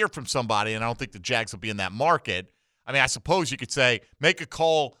a year from somebody, and I don't think the Jags will be in that market. I mean, I suppose you could say make a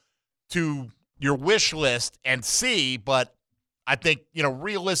call to your wish list and see, but I think,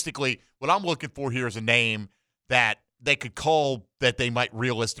 realistically, what I'm looking for here is a name that they could call that they might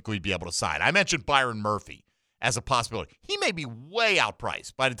realistically be able to sign. I mentioned Byron Murphy as a possibility. He may be way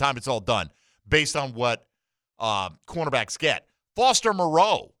outpriced by the time it's all done based on what cornerbacks get. Foster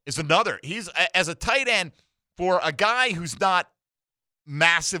Moreau is another. He's, as a tight end, for a guy who's not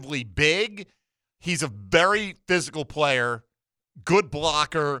massively big, he's a very physical player, good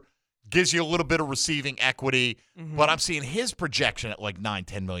blocker, gives you a little bit of receiving equity, but I'm seeing his projection at like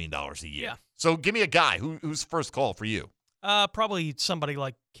 $9-10 million a year. Yeah. So give me a guy. Who's first call for you? Probably somebody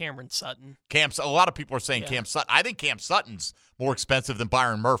like Cameron Sutton. A lot of people are saying Cam Sutton. I think Cam Sutton's more expensive than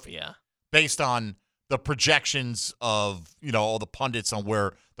Byron Murphy. Yeah. Based on the projections of, all the pundits on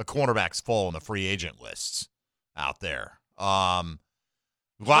where the cornerbacks fall in the free agent lists out there. A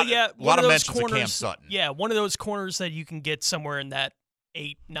lot of mentions of Cam Sutton. Yeah, one of those corners that you can get somewhere in that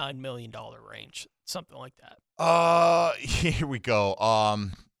 $8-9 million range, something like that. Here we go.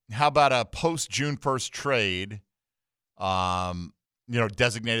 How about a post-June 1st trade?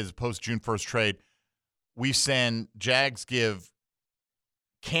 Designated as a post-June 1st trade. Jags give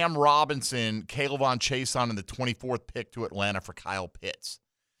Cam Robinson, Kayvon Chason, and the 24th pick to Atlanta for Kyle Pitts.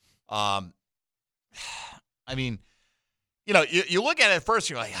 I mean, you look at it at first,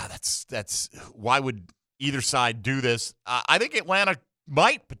 you're like, that's why would either side do this? I think Atlanta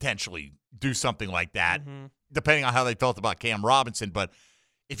might potentially do something like that, depending on how they felt about Cam Robinson. But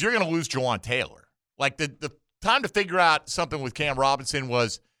if you're going to lose Jawan Taylor, like the time to figure out something with Cam Robinson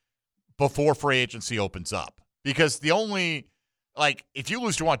was before free agency opens up. Because if you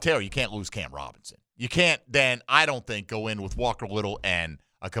lose Jawan Taylor, you can't lose Cam Robinson. You can't then, I don't think, go in with Walker Little and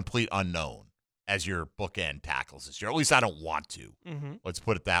a complete unknown as your bookend tackles this year. At least I don't want to. Let's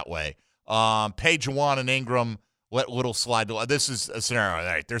put it that way. Pay Juwan and Ingram, let Little slide. This is a scenario.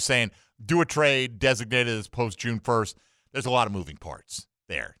 Right? They're saying do a trade designated as post-June 1st. There's a lot of moving parts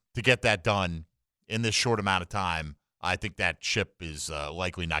there. To get that done in this short amount of time, I think that ship is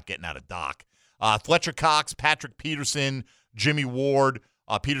likely not getting out of dock. Fletcher Cox, Patrick Peterson, Jimmy Ward.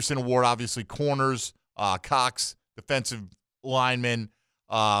 Peterson and Ward, obviously, corners. Cox, defensive lineman.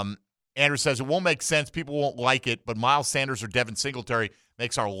 Andrew says it won't make sense. People won't like it, but Miles Sanders or Devin Singletary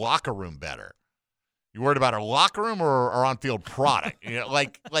makes our locker room better. You worried about our locker room or our on-field product?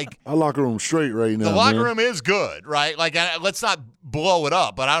 Our locker room straight right now. The locker room is good, right? Let's not blow it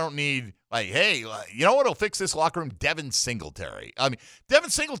up, but I don't need hey, you know what'll fix this locker room? Devin Singletary. I mean, Devin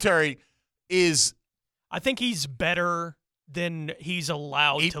Singletary is. I think he's better than he's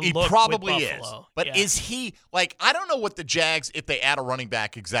allowed to look. He probably with is. Buffalo. But is he I don't know what the Jags, if they add a running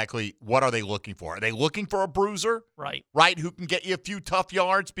back, exactly what are they looking for? Are they looking for a bruiser? Right. Right, who can get you a few tough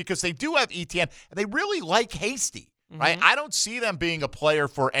yards? Because they do have ETN, and they really like Hasty. Right? I don't see them being a player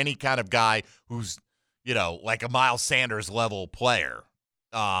for any kind of guy who's, like a Miles Sanders level player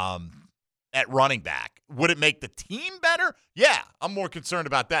at running back. Would it make the team better? Yeah, I'm more concerned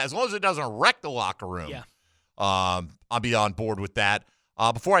about that. As long as it doesn't wreck the locker room. Yeah. I'll be on board with that.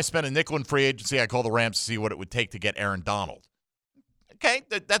 Before I spend a nickel in free agency, I call the Rams to see what it would take to get Aaron Donald. Okay,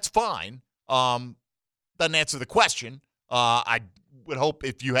 that's fine. Doesn't answer the question. I would hope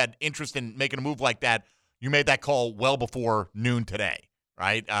if you had interest in making a move like that, you made that call well before noon today,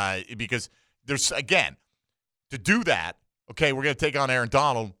 right? Because there's, again, to do that, okay, we're going to take on Aaron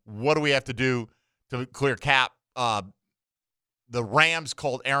Donald. What do we have to do to clear cap? The Rams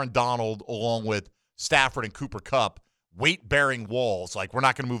called Aaron Donald along with Stafford and Cooper Kupp weight-bearing walls, like we're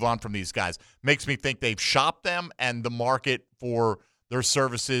not going to move on from these guys, makes me think they've shopped them and the market for their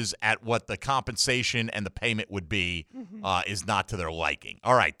services at what the compensation and the payment would be is not to their liking.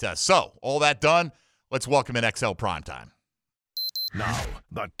 All right, so all that done, let's welcome in XL Primetime. Now,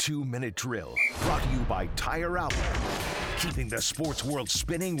 the 2-minute drill, brought to you by Tire Outlet. Keeping the sports world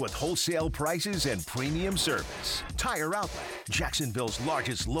spinning with wholesale prices and premium service. Tire Outlet, Jacksonville's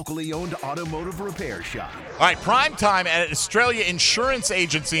largest locally owned automotive repair shop. All right, prime time at Australia Insurance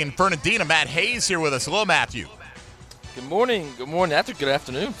Agency in Fernandina. Matt Hayes here with us. Hello, Matthew. Good morning. Good morning. That's a good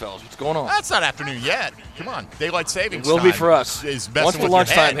afternoon, fellas. What's going on? That's not afternoon yet. Come on. Daylight savings time. It will be for us. Once the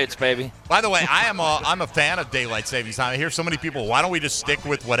lunchtime hits, baby. By the way, I'm a fan of daylight savings time. I hear so many people, why don't we just stick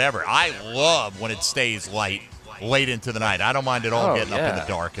with whatever? I love when it stays late into the night. I don't mind at all getting up in the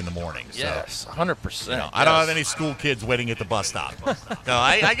dark in the morning. Yes, 100%. I don't have any school kids waiting at the bus stop. No,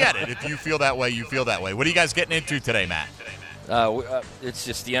 I get it. If you feel that way, you feel that way. What are you guys getting into today, Matt? It's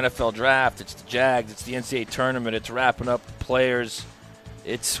just the NFL draft. It's the Jags. It's the NCAA tournament. It's wrapping up the players.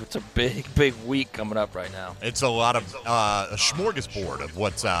 It's a big week coming up right now. It's a lot of a smorgasbord of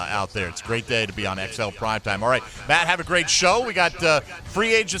what's out there. It's a great day to be on XL Primetime. All right, Matt, have a great show. We got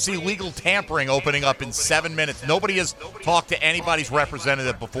free agency legal tampering opening up in 7 minutes. Nobody has talked to anybody's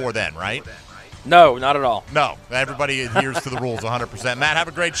representative before then, right? No, not at all. No, everybody adheres to the rules 100%. Matt, have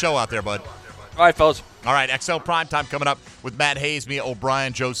a great show out there, bud. All right, fellas. All right, XL Primetime coming up with Matt Hayes, Mia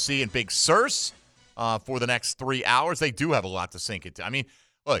O'Brien, Joe C., and Big Surse for the next 3 hours. They do have a lot to sink into. I mean,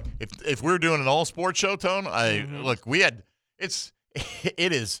 look, if we're doing an all-sports show, Tone, look, it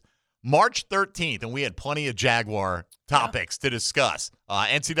is March 13th, and we had plenty of Jaguar topics to discuss.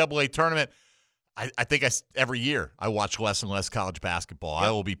 NCAA tournament, I think every year I watch less and less college basketball. Yep.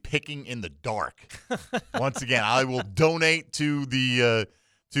 I will be picking in the dark. Once again, I will donate to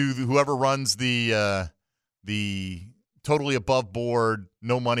whoever runs the totally above board,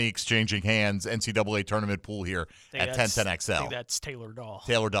 no money exchanging hands NCAA tournament pool here at 1010XL. I think that's Taylor Dahl.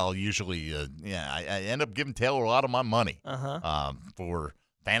 Taylor Dahl usually, I end up giving Taylor a lot of my money for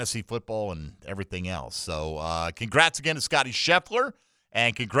fantasy football and everything else. So congrats again to Scotty Scheffler,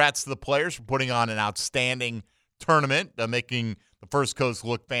 and congrats to the players for putting on an outstanding tournament, making the First Coast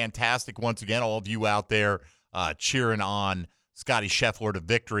look fantastic once again. All of you out there cheering on Scotty Scheffler to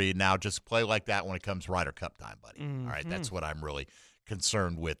victory. Now just play like that when it comes Ryder Cup time, buddy. All right, that's what I'm really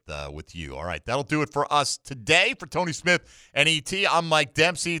concerned with you. All right, that'll do it for us today. For Tony Smith and ET, I'm Mike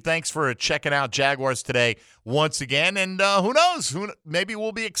Dempsey. Thanks for checking out Jaguars today once again. And who knows? Maybe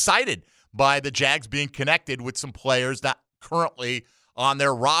we'll be excited by the Jags being connected with some players not currently on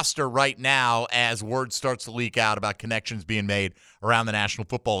their roster right now as word starts to leak out about connections being made around the National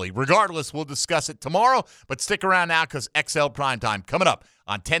Football League. Regardless, we'll discuss it tomorrow, but stick around now because XL Primetime coming up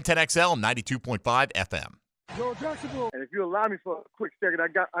on 1010XL 92.5 FM. Joe Jacksonville. And if you allow me for a quick second, I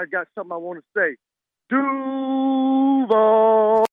got something I want to say. Duval.